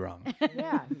totally wrong,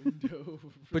 Yeah.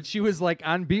 but she was like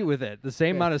on beat with it. The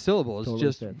same Yes. amount of syllables, Totally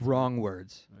just fits. wrong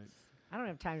words. I don't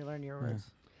have time to learn your Yeah.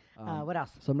 words. What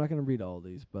else? So I'm not going to read all of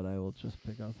these, but I will just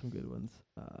pick out some good ones.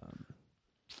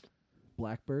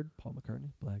 Blackbird, Paul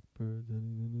McCartney. Blackbird.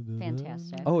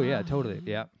 Fantastic. Oh yeah, totally.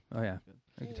 Yeah. Oh yeah.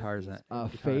 The guitar's that. guitar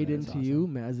Fade in that is Into awesome. You,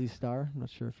 Mazzy Star. I'm not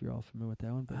sure if you're all familiar with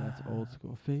that one, but that's old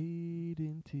school. Fade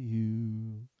into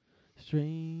you,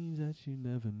 strange that you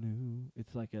never knew.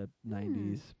 It's like a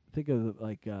 90s. Think of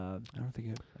like I don't think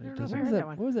it. I don't it know if I doesn't. heard that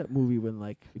one. what was that movie when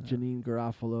like Janine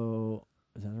Garofalo,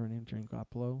 is that her name? Janine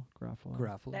Garofalo?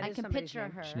 Garofalo. That I is can somebody's picture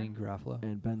name. her. Janine Garofalo.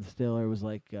 And Ben Stiller was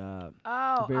like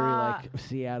Oh, very like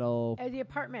Seattle. the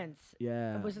apartments.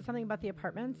 Yeah. Was it something about the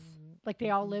apartments? Like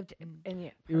they all lived in the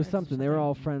apartments It was or something. They were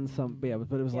all friends. But it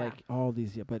was Yeah. like all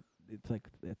these. Yeah, but it's like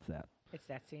it's that. It's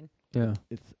that scene. Yeah.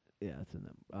 It's it's in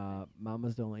them.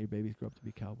 Mamas don't let your babies grow up to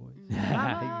be cowboys.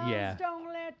 Mamas, Yeah. don't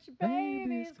let your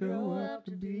babies grow up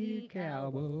to be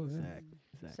cowboys.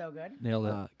 Exact. So good. Nailed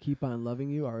it. Keep on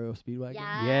loving you, REO Speedwagon.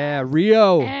 Yeah. Yeah,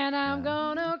 Rio. And I'm Yeah.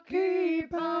 gonna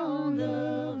keep on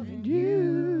loving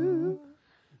you,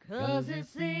 'cause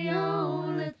it's the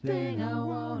only thing I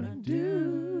wanna do.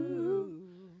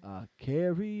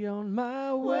 Carry on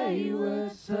my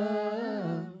wayward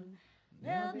son.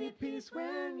 There'll be peace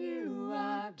when you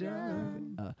are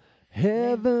done.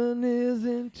 Heaven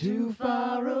isn't too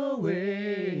far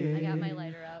away. I got my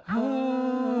lighter out.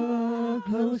 Oh,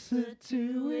 closer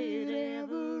to it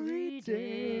every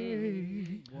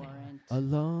day. Warrant. A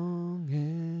long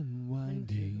and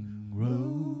winding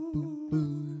road. Boom,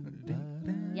 boom,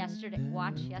 da, Yesterday.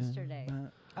 Watch yesterday.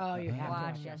 Oh, you have to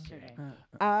Watch watch yesterday.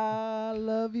 I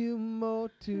love you more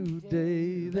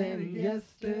today than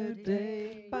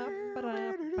yesterday. Ba, ba,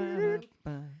 da, ba,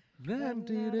 ba.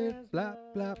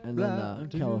 And then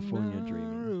California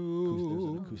Dreaming. There's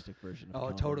an acoustic version of Oh,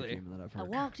 California totally. Dreaming that I've I heard.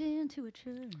 walked into a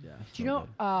church. Yeah, Do you know?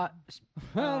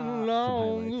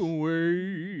 Along the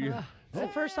way. It's the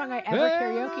first song I ever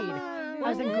karaoke'd. I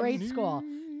was in grade school.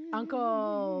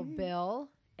 Uncle Bill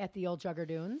at the old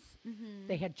Juggerdoons.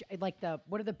 They had like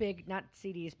what are the big, not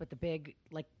CDs, but the big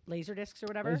like laser discs or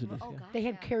whatever. Laserdisc, Oh, yeah. gosh. They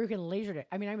had yeah. karaoke and laser disc.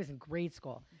 I mean, I was in grade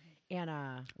school, and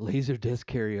Laserdisc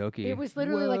karaoke. it was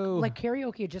literally Whoa. like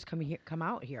karaoke had just come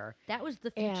out here, That was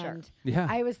the future. and Yeah.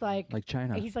 I was like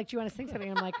China. He's like, "Do you want to sing something?"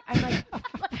 I'm like,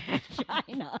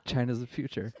 China. China's the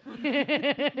future.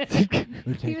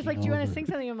 he was like, "Do you want to sing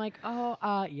something?" I'm like,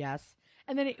 "Oh, yes."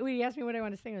 And then when he asked me what I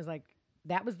want to sing, I was like,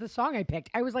 "That was the song I picked."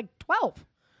 I was like 12.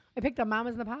 I picked the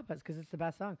Mamas and the Papas because it's the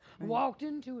best song. Walked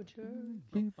into a church,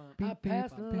 I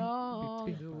passed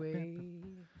along the way.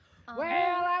 Well,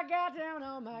 I got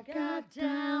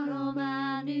down on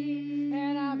my knees,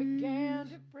 and I began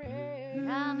to pray. You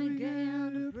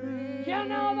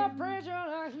know the preacher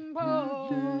likes some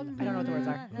bold. I don't know what the words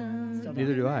are. Still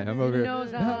Neither do I. I'm over He here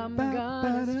knows I'm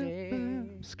gonna stay.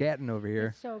 scatting over here.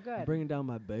 It's so good. Bringing down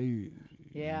my baby.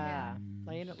 Yeah.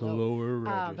 Laying it The low. lower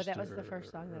register. But that was the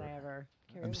first song that I ever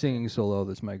carried. I'm singing so low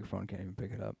this microphone can't even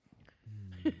pick it up.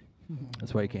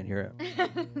 That's why you can't hear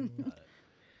it.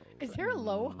 Is there a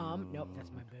low hum? Nope,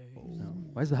 that's my bass. No.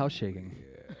 Why is the house shaking?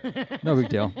 No big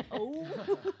deal.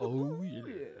 Oh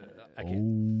yeah. I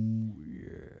can't.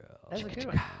 That's a good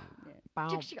one.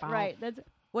 bow, bow. Right.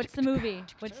 What's the movie?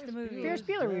 What's the movie? Ferris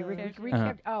Bueller. We Ferris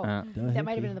recapped. Doohickey. That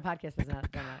might have been in the podcast. That's not.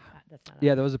 That's not.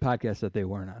 Yeah, that was a podcast that they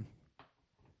weren't on.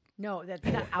 No, that's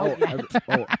not out yet.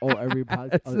 Every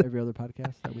other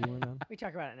podcast that we went on. We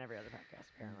talk about it in every other podcast,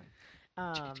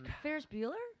 apparently. Ferris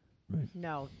Bueller?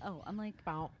 No. Oh, I'm like,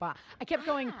 Bow, bow. I kept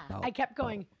going. I kept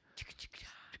going.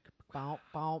 Bow,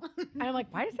 bow. And I'm like,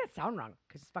 why does that sound wrong?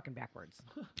 Because it's fucking backwards.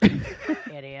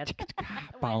 Idiot.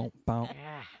 Bow, bow.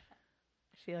 Yeah.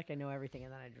 I feel like I know everything,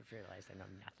 and then I just realized I know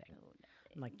nothing.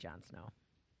 I'm like Jon Snow.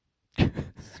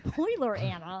 spoiler,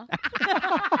 Anna.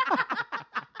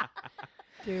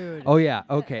 Dude. Oh yeah,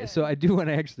 okay. So I do want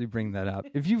to actually bring that up.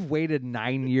 If you've waited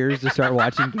 9 years to start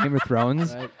watching Game of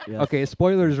Thrones, Right, yes. okay,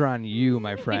 spoilers are on you,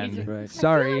 my friend. Right.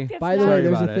 Sorry. that's By the not- way, Sorry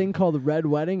there's a about it. thing called Red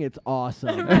Wedding. It's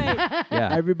awesome. Right. Yeah.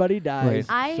 Everybody dies.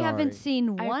 Right. I haven't Sorry.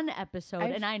 seen I've- one episode,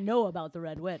 I've- and I know about the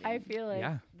Red Wedding. I feel like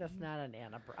Yeah. that's not an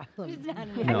Anna problem. It's not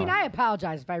an I No. mean, I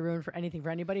apologize if I ruined for anything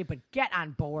for anybody, but get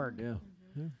on board. Yeah.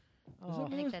 Oh.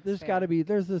 I think that's There's fair. got to be.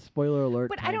 There's a spoiler alert.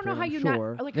 But I time don't know frame, how you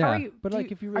sure. not like. Yeah. How are you? But do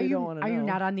like, if you are really you, don't wanna are you know.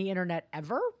 not on the internet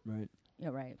ever? Right. Yeah,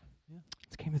 right.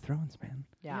 It's Game of Thrones, man.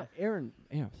 Yeah. Aaron.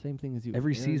 Yeah. Same thing as you.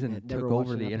 Every Aaron season had it never took watched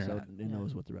over an the episode internet. And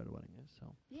knows what the Red Wedding is. So.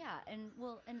 Yeah, and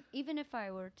even if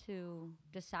I were to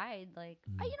decide, like,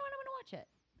 oh, you know what, I'm gonna watch it.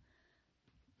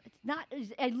 It's not.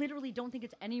 I literally don't think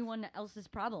it's anyone else's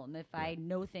problem if I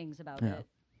know things about Yeah. it.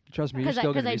 Trust me, you're Because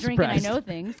still I going to be drink and I surprised. know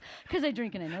things. Because I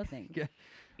drink and I know things. Yeah.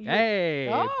 Hey,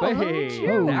 Oh, hey, look at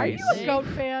you. Are nice. you a goat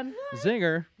fan?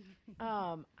 Zinger.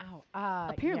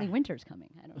 Apparently, yeah. winter's coming.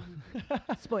 I don't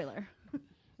know. Spoiler.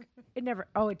 It never.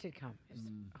 Oh, it did come.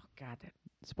 Oh God, that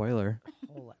Spoiler.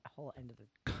 whole end of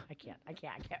the. I can't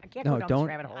No, go down this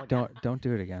rabbit hole. Again. don't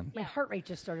do it again. My heart rate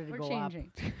just started to We're go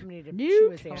changing. up. I'm gonna need to New chew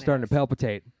his tone. Xanax. Starting to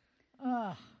palpitate.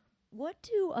 Ugh. What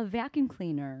do a vacuum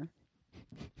cleaner,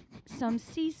 some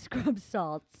sea scrub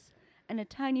salts, and a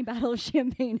tiny bottle of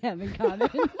champagne have in common?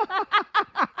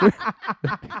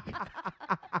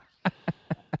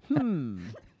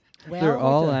 Well, They're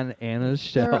all on Anna's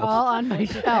shelf. They're all on my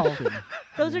shelf.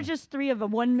 Those are just 3 of the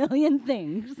 1 million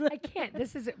things. I can't.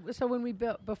 This is so when we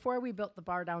built before we built the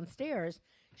bar downstairs.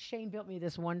 Shane built me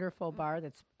this wonderful bar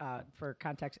that's for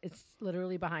context. It's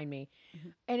literally behind me,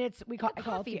 and it's I call it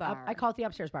coffee the bar. I call it the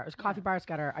upstairs bar. It's a coffee bar. It's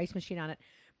got our ice machine on it,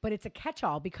 but it's a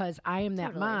catch-all because I am that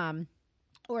Totally. mom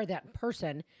or that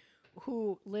person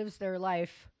who lives their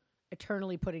life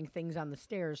eternally putting things on the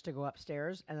stairs to go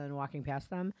upstairs and then walking past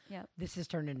them. Yep. This has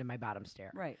turned into my bottom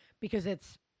stair. Right. Because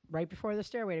it's right before the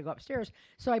stairway to go upstairs.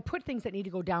 So I put things that need to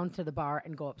go down to the bar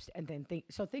and go up, and then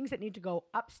so things that need to go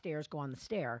upstairs go on the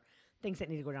stair. Things that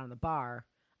need to go down the bar,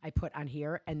 I put on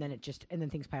here, and then then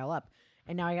things pile up.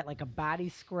 And now I got like a body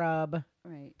scrub,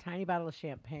 Right. tiny bottle of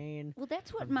champagne, Well,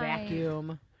 that's a what my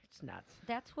vacuum. It's nuts.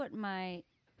 that's what my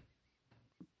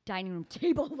dining room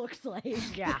table looks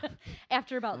like. Yeah.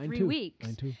 After about Mine 3 too. weeks.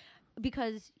 Mine too.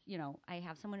 Because, I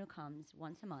have someone who comes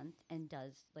once a month and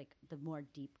does like the more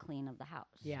deep clean of the house.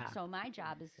 Yeah. So my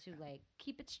job is to like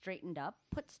keep it straightened up,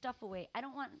 put stuff away. I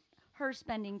don't want her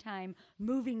spending time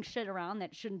moving shit around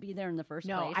that shouldn't be there in the first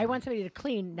No, place. I want somebody to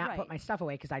clean, not put Right. my stuff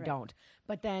away because I Right. don't.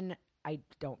 But then I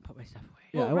don't put my stuff away.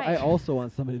 Yeah, Well, I right. also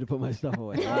want somebody to put my stuff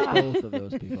away. Like both of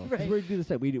those people. 'Cause Right. we do the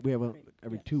same. We have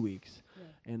every 2 weeks.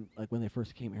 And like when they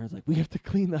first came, Aaron's like, "We have to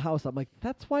clean the house." I'm like,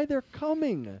 "That's why they're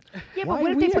coming." Yeah, Why but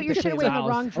what if we they have put to your shit clean away in the house?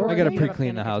 wrong Or drawer? I gotta and you have a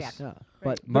pre-clean the panic house. attack? Yeah,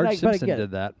 but Marge I Simpson get it.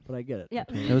 did that. But I get it. Yeah.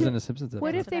 It was in The Simpsons.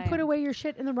 What if That's they what I put am. away your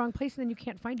shit in the wrong place and then you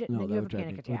can't find it and No, then you that have a would drive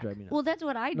panic me. attack? Would drive me nuts. Well, that's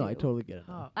what I do. No, I totally get it.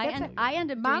 Oh, I that's end, I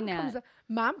end up Mom doing comes that.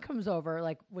 Mom comes over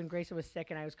like when Grayson was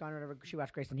sick and I was gone or whatever. She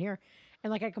watched Grayson here,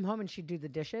 and like I come home and she'd do the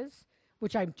dishes,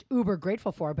 which I'm uber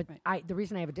grateful for. But Right. the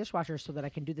reason I have a dishwasher is so that I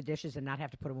can do the dishes and not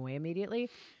have to put them away immediately.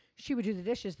 She would do the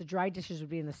dishes. The dry dishes would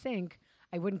be in the sink.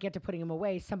 I wouldn't get to putting them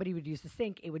away. Somebody would use the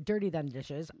sink. It would dirty them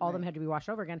dishes. All of them Right. had to be washed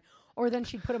over again. Or then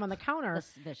she'd put them on the counter.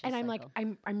 This vicious And I'm like,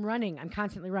 cycle. I'm running. I'm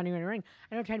constantly running. I don't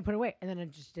have time to put it away. And then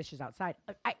it's just dishes outside.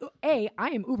 I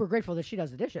am uber grateful that she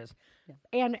does the dishes.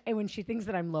 And when she thinks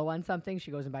that I'm low on something, she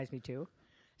goes and buys me 2.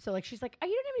 So like she's like, oh,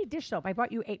 you didn't have any dish soap. I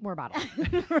bought you 8 more bottles.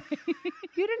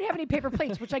 You didn't have any paper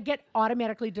plates, which I get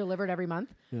automatically delivered every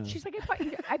month. Yeah. She's like,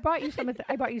 I bought you some.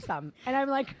 I bought you some. And I'm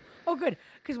like, oh, good,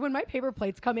 because when my paper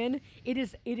plates come in, it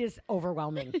is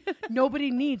overwhelming.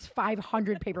 Nobody needs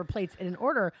 500 paper plates in an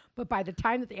order, but by the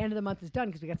time that the end of the month is done,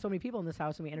 because we got so many people in this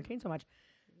house and we entertain so much,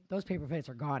 those paper plates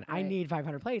are gone. I Right. need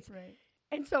 500 plates. Right.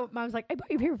 And so mom's like, I bought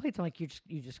you paper plates. I'm like,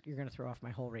 you're gonna throw off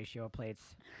my whole ratio of plates.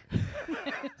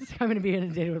 So I'm gonna be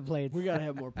inundated with plates. We gotta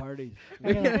have more parties.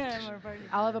 I gotta-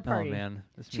 I'll have a Oh party. man,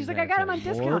 this She's means like, I I got have them to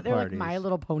on have more discount. They're like parties. My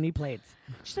Little Pony plates.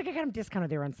 She's like, I got them discounted.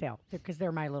 They were on sale because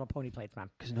they're My Little Pony plates, mom.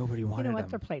 'Cause nobody You wanted know what?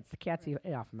 They're them. plates. The cats eat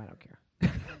off them. I don't care.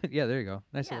 Yeah, there you go.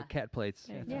 Nice Yeah. little cat plates.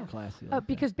 There you Yeah. Classy. like that.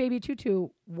 Because Baby Tutu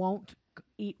won't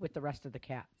eat with the rest of the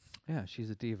cats. Yeah, she's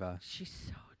a diva. She's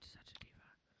such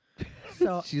a diva.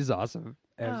 So She's awesome.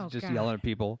 Oh, Just God. yelling at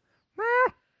people.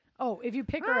 if you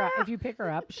pick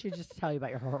her up, she'll just tell you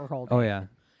about her whole day. Oh yeah.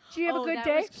 Did you have Oh, a good that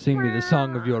day? was- Sing me the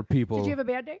song of your people. Did you have a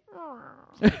bad day?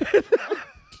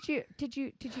 Did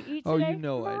you eat Oh, you today?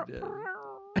 know I did.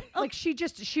 Like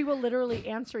she will literally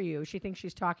answer you. She thinks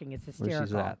she's talking. It's hysterical. Where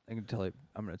she's at? I can tell you.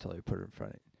 I'm gonna tell you. Put her in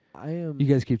front of you. I am. You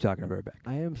guys keep talking about her back.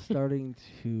 I am starting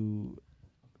to.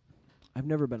 I've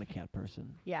never been a cat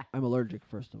person. Yeah. I'm allergic,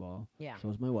 first of all. Yeah. So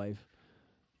is my wife.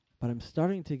 But I'm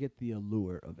starting to get the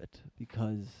allure of it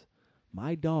because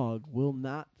my dog will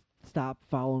not stop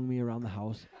following me around the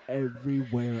house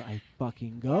everywhere I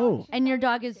fucking go. And your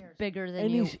dog is bigger than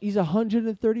And you. he's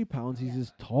 130 pounds. He's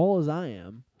as tall as I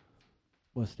am.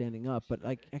 Was standing up, but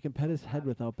like I can pet his head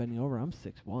without bending over. I'm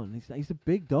 6'1". He's a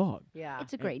big dog. Yeah.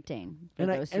 It's a Great Dane. for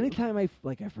And those who- anytime I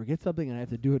forget something and I have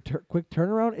to do a quick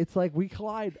turnaround, it's like we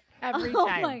collide. Every Oh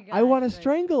time. my God. I want to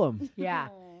strangle him. Yeah.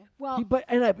 Oh. Well,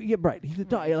 Yeah, right. He's a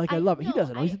dog. Like I I love it. He know,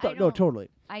 doesn't know. He's a I dog. No, don't- totally.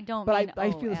 I don't. But mean,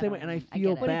 I feel the same way, and I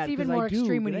feel get but it. bad. it's even 'cause I more do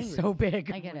extreme when get he's angry. so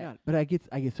big. I get Oh my it. God. But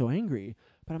I get so angry.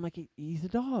 But I'm like, he's a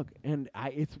dog, and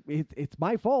it's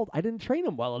my fault. I didn't train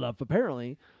him well enough,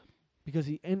 apparently, because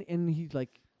he's like,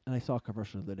 and I saw a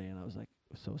commercial the other day, and I was like,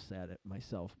 so sad at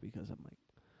myself because I'm like,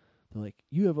 they're like,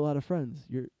 you have a lot of friends.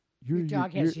 Your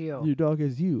dog has you. Your dog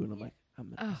has you, and I'm like,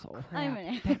 I'm an Oh, asshole. I'm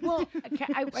crap. an Well,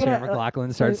 Sarah I-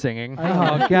 McLachlan starts singing.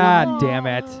 I- Oh God damn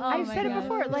it! Oh I've my said it God.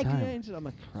 before. Like Time. I'm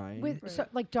like crying. with so,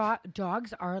 like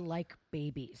dogs are like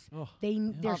babies. Oh, They're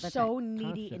All the so time.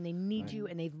 needy Constant. and they need Right. you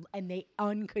and they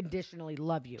unconditionally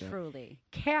love you. Truly.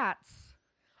 Cats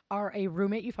are a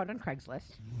roommate you found on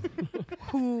Craigslist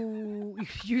who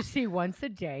you see once a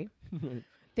day.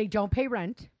 They don't pay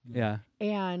rent, Yeah.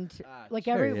 and like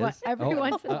there every he is. every Oh,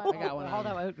 once in a while. I got one Hold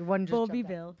on on, one just Bobby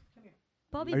jumped out. Bill.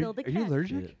 Bobby Are you, Bill the are you cat.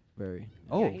 allergic? Very.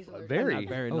 Oh, he's allergic. very. I'm not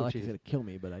very. Oh, Not like he's jeez. gonna kill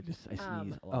me, but I sneeze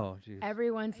a lot. Oh, jeez.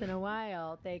 Every once in a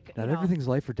while, they Not you know, everything's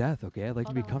life or death. Okay, I'd like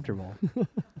to be Hold on. comfortable.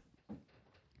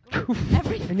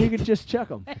 And you can just check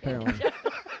them, apparently.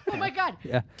 Oh my God!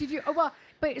 Yeah. Did you? Oh well,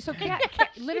 but so cat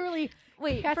literally.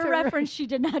 Wait, Cats for are- reference, she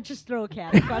did not just throw a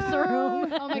cat across the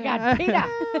room. Oh my God, Peter,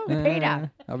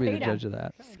 Peter. I'll be the Peter. judge of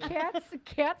that.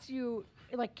 Cats. You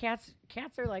like cats.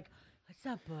 Cats are like, what's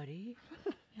up, buddy?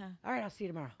 Yeah. All right, I'll see you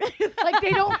tomorrow. Like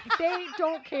they don't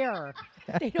care.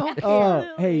 They don't care.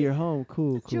 Oh, hey, you're home.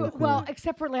 Cool, cool. Ju- cool. Well,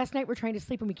 except for last night, we're trying to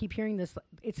sleep and we keep hearing this.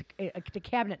 It's the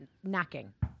cabinet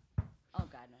knocking, Oh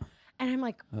God, no. and I'm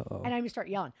like, Uh-oh. and I start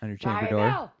yelling On your chamber Bobby door?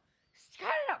 Bill, cut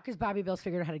it out, because Bobby Bill's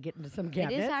figured out how to get into some It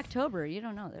cabinets. is October. You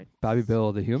don't know. There's Bobby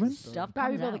Bill the human? stuff.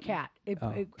 Bobby comes Bill the out. cat Oh.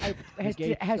 has, The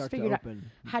gates has start to figured out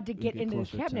open. how to We get into the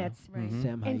closer to cabinets. Right. Mhm.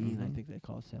 Sam And- Hain, I think they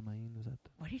call it Sam Hain. Was that?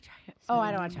 What are you trying? Oh,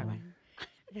 I don't want to talk about it.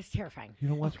 It's terrifying. You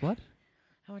don't watch what?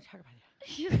 I want to talk about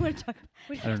it. You just want to talk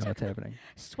What I don't know what's happening.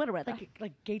 sweater weather.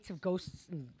 like gates of ghosts,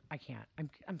 and I can't.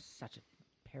 I'm such a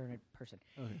paranoid person.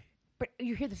 Okay. But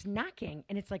you hear this knocking,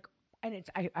 and it's like, and it's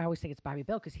I always think it's Bobby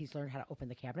Bill because he's learned how to open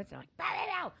the cabinets. And I'm like, Bobby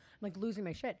Bill! I'm like losing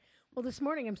my shit. Well, this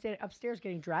morning I'm standing upstairs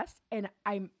getting dressed, and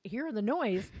I'm hearing the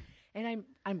noise, and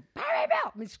I'm Bobby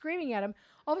Bill! I'm screaming at him.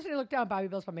 All of a sudden I look down, Bobby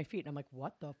Bill's by my feet, and I'm like,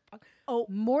 what the fuck? Oh,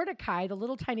 Mordecai, the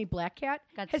little tiny black cat,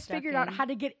 Got has stuck figured out in. how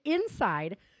to get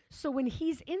inside. So when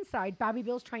he's inside, Bobby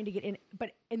Bill's trying to get in,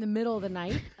 but in the middle of the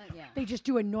night, Yeah. they just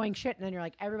do annoying shit, and then you're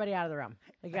like, everybody out of the room.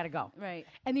 You gotta go. Right.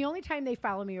 And the only time they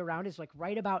follow me around is like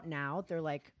right about now. They're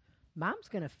like, Mom's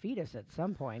gonna feed us at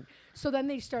some point. So then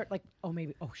they start like, oh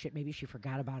shit, maybe she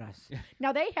forgot about us.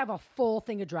 Now they have a full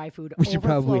thing of dry food. We should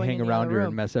probably overflowing hang in the around other her room.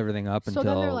 and mess everything up So then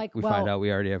they're until like, we find well- out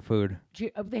we already have food.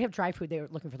 They have dry food. They were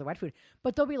looking for the wet food,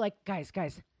 but they'll be like, guys,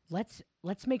 let's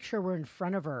make sure we're in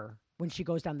front of her when she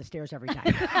goes down the stairs every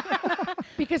time.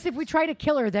 Because if we try to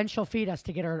kill her, then she'll feed us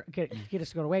to get us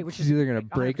to go away. Which She's is either gonna like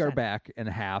break our 100%. back in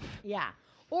half. Yeah.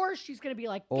 Or she's going to be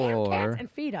like, damn Or- cats, and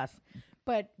feed us.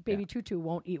 But baby Tutu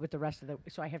won't eat with the rest of the,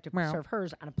 so I have to Meow. serve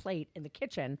hers on a plate in the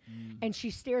kitchen, and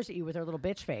she stares at you with her little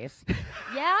bitch face.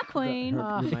 Yeah, Queen.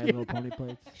 Her, My Little Pony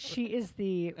plates. She's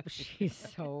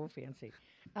so fancy.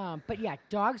 But yeah,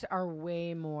 dogs are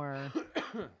way more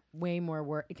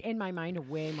work. It's in my mind,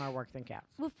 way more work than cats.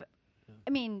 Well,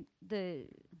 I mean, the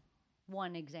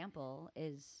one example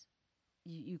is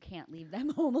you can't leave them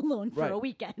home alone for Right. a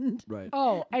weekend. Right.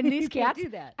 Oh, and these You can't cats, do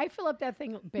that. I fill up that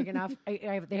thing big enough. They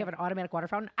have an automatic water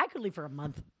fountain. I could leave for a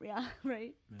month. Yeah,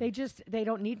 right, They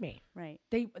don't need me. right.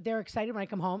 They're excited when I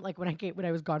come home. Like when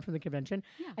I was gone from the convention,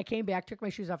 Yeah. I came back, took my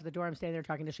shoes off at the door. I'm standing there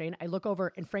talking to Shane. I look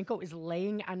over and Franco is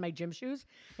laying on my gym shoes,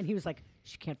 and he was like,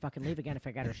 "She can't fucking leave again if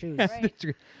I got her shoes." Right.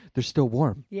 They're still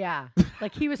warm. Yeah,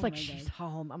 like he was Oh like, my "She's God.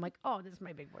 home." I'm like, "Oh, this is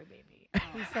my big boy baby.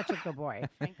 He's such a good boy."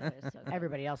 Franco is so good.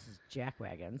 Everybody else is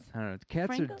jackwagons. I don't know.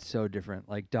 Cats Franco- are so different.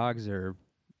 Like dogs are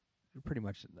pretty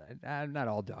much not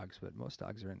all dogs, but most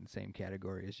dogs are in the same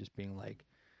category as just being like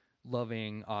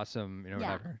loving, awesome, Yeah.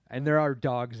 whatever. And there are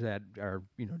dogs that are,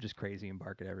 just crazy and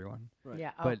bark at everyone. Right.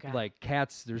 Yeah, But okay. like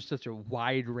cats, there's such a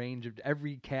wide range of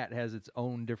every cat has its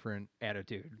own different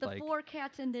attitude. The like 4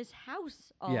 cats in this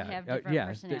house all yeah, have different yeah,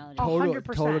 personalities. Oh, total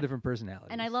 100%. different personalities.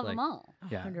 And I love like, them all.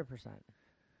 yeah. 100%.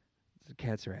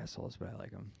 Cats are assholes, but I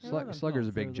like them. I love 'em. Slugger's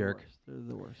a They're big the jerk. worst. They're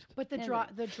the worst. But the Yeah, draw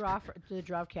the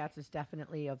draw of cats is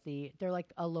definitely they're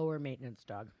like a lower maintenance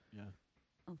dog. Yeah.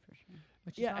 Oh, for sure.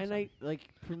 Which is Yeah, and awesome. I like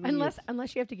for me,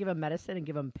 unless you have to give them medicine and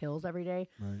give them pills every day,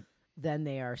 right. then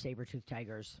they are saber-toothed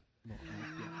tigers. Well,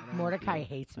 I don't Mordecai do that.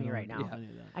 hates I me don't right do now. any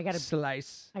of that. I gotta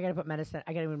Slice. put medicine.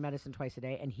 I gotta give him medicine twice a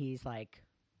day, and he's like,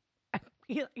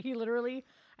 he literally.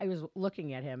 I was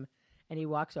looking at him, and he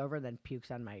walks over and then pukes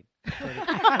on my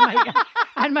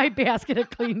on my basket of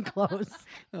clean clothes,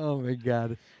 Oh my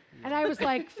god. and I was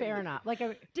like, fair enough. Like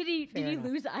Did he Fair enough.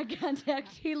 lose eye contact?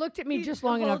 he looked at me He- just the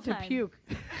long whole enough to time. puke.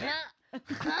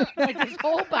 Like his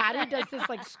whole body does this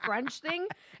like scrunch thing,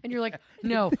 and you're like,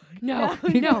 no,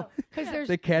 because there's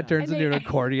The cat turns and into an they-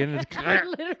 accordion. And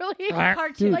literally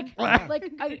Cartoon. like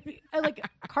like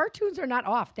cartoons are not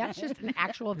off. That's just an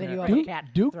actual video of a Duke, cat.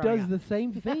 Duke throwing does up. the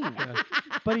same thing,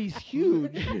 but he's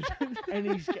huge, and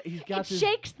he's got It this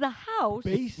shakes the house.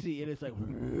 bassy, and it's like.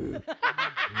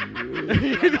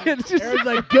 it's just Aaron's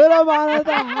like, get him out of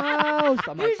the house.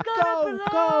 I'm like, He's gonna go,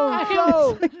 blow.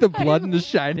 go. like the blood in The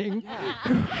Shining.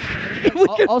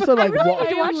 Also, like, really wa- need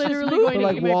to watch this literally movie. going to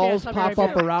like eat my walls pants. I'll be right pop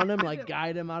up back. around him, like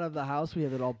guide him out of the house. We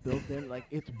have it all built in. Like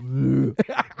it's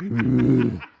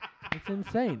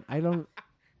insane.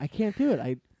 I can't do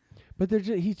it. But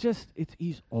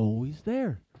he's always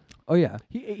there. Oh yeah.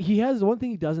 He has one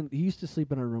thing he doesn't. He used to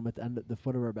sleep in our room at the end of the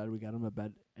foot of our bed. We got him a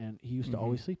bed, and he used to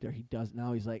always sleep there. He does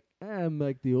now. He's like, I'm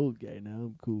like the old guy now.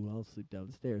 I'm cool. I'll sleep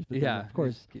downstairs. But then, Yeah. of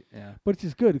course. Yeah. But it's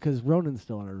just good because Ronan's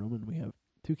still in our room, and we have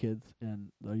 2 kids, and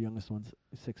our youngest one's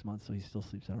 6 months, so he still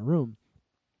sleeps in our room.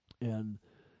 And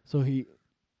so he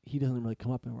doesn't really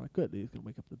come up, and we're like, good, he's gonna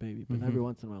wake up the baby. But every Mhm.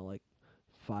 once in a while, like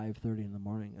 5:30 in the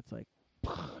morning, it's like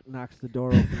knocks the door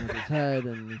open with his head,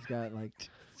 and he's got like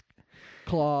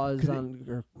claws on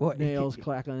or What, he nails can-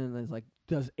 clacking, and it's like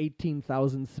does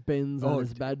 18,000 spins Oh, on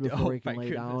his bed before oh he can my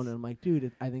lay down. goodness. And I'm like,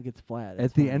 dude, I think it's flat. At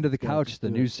It's the fine. end of the Just go, couch, just the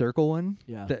do new it." circle one,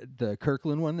 Yeah. the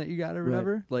Kirkland one that you got or Right.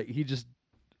 whatever. Like he's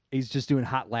just doing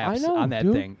hot laps know, on that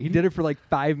dude. thing. He did it for like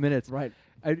 5 minutes. Right.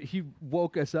 He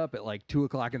woke us up at like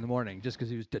 2:00 in the morning just because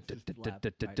he was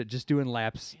just doing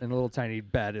laps in a little tiny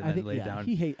bed and I then think laid down. I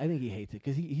think he hates it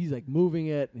because he's like moving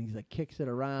it and he's like kicks it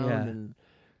around Yeah. and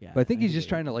yeah. But I think he's he just hates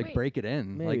trying to it. like Wait. break it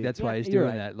in. Like Maybe. that's why Yeah, he's you're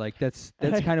doing right. that. Like that's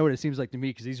kind of what it seems like to me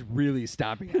because he's really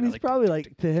stopping. at And it, he's like, probably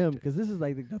like to him because this is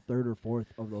like the 3rd or 4th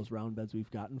of those round beds we've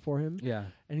gotten for him, yeah.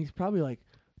 and he's probably like,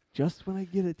 just when I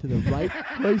get it to the right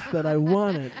place that I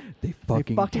want it, They they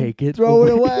fucking take it, throw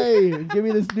it away, and give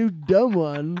me this new dumb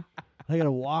one. I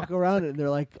gotta walk around it, and they're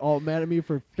like all mad at me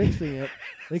for fixing it.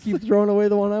 They keep throwing away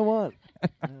the one I want.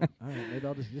 All right, maybe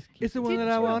I'll just keep It's the it. one Didn't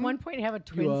that I you at want. one point have a the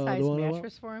twin-size one I want?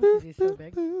 mattress for him because he's so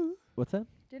big? What's that?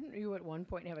 Didn't you at one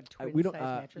point have a We don't.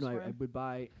 twin-size mattress No, for I him? would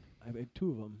buy. I had 2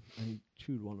 of them, and he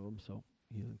chewed one of them, so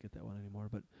he doesn't get that one anymore.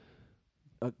 But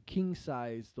a king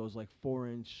size, those like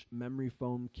 4-inch memory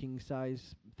foam king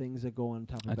size things that go on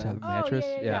top of On the top bed. of mattress?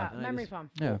 Oh, yeah, Yeah. And I Memory just foam.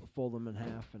 Yeah. Fold them in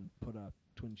half and put a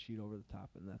twin sheet over the top,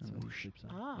 and that's what he sleeps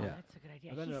on. Oh, Yeah. that's a good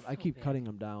idea. I've ended He's up, I so keep big. cutting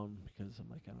them down because I'm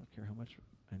like, I don't care how much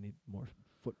I need more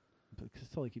foot. Because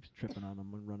still he keeps tripping on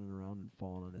them and running around and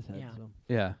falling on his head. Yeah.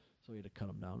 Yeah. So we had to cut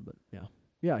him down. But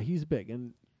yeah, he's big,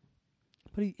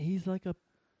 but he's like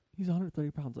he's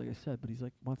 130 pounds, like I said, but he's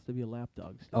like wants to be a lap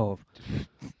dog. Still. Oh,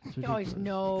 It's Oh, he's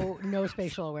ridiculous. no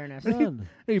spatial awareness. Son.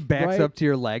 he backs Right. up to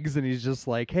your legs and he's just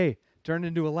like, "Hey, turn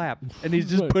into a lap," and he's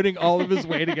just Right. putting all of his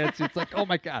weight against you. It's like, oh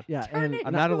my god, Yeah, Turn and it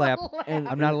I'm not a lap. and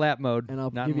I'm not a lap mode. and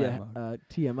I'll not give in you lap mode.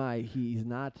 TMI. He's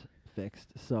not fixed.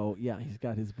 So yeah, he's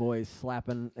got his boys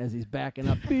slapping as he's backing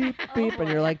up, beep beep, and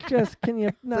you're like, just can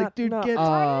you not? like, dude, no, get-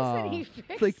 Why isn't he oh. fixed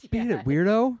It's like, beat yet? it,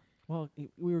 weirdo. Well,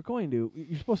 we were going to.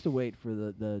 You're supposed to wait for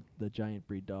the giant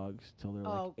breed dogs till they're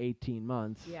Oh. like 18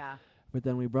 months. Yeah. But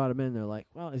then we brought him in. They're like,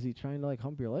 well, is he trying to like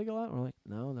hump your leg a lot? And we're like,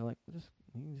 no. And they're like, you can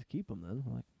just keep him then.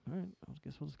 We're like, all right, I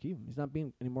guess we'll just keep him. He's not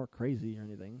being any more crazy or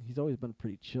anything. He's always been a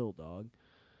pretty chill dog.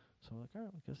 So we're like, all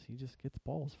right, I guess he just gets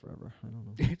balls forever. I don't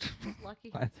know.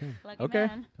 Lucky. That's him. Lucky Okay.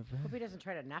 man. Good for Hope him. he doesn't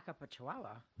try to knock up a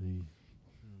chihuahua.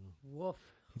 Woof.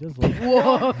 He does like.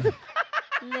 Woof.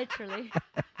 Literally.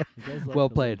 He does like Well the little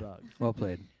played. dogs. Well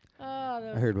played. Oh, that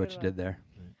I was heard a what good you one. did there.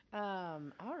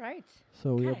 All right.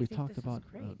 So God, I we think talked this is about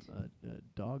great.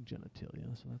 dog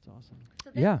genitalia. So that's awesome.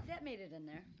 So that, Yeah. that made it in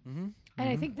there. Mm-hmm. And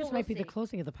I think this Well, might we'll be the see.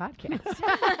 closing of the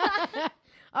podcast.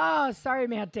 Oh, sorry,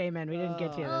 Matt Damon. We didn't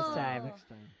get to you this Oh. time. Next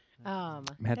time.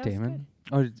 Matt that was Damon.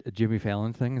 Oh, it's a Jimmy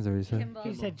Fallon thing. Is that what you said? Kimball. good.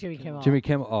 He said Jimmy Kimmel. Jimmy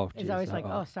Kimmel. Oh, It's geez, always like,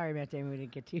 uh-oh. oh, sorry, Matt Damon. We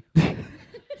didn't get to you.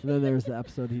 So then there was the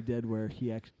episode he did where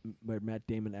where Matt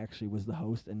Damon actually was the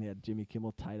host and he had Jimmy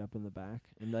Kimmel tied up in the back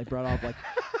and they brought up like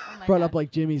Oh my brought God. up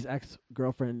like Jimmy's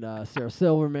ex-girlfriend Sarah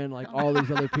Silverman, like all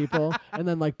these other people, and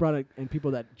then like brought it and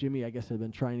people that Jimmy I guess had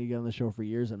been trying to get on the show for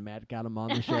years, and Matt got him on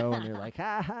the show, and they're like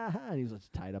ha ha ha, and he was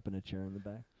just tied up in a chair in the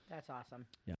back. That's awesome.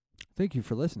 Thank you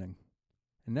for listening.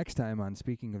 And next time on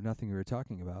Speaking of Nothing We Were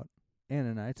Talking About, Ann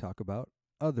and I talk about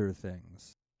other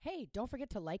things. Hey, don't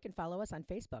forget to like and follow us on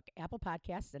Facebook, Apple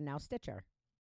Podcasts, and now Stitcher.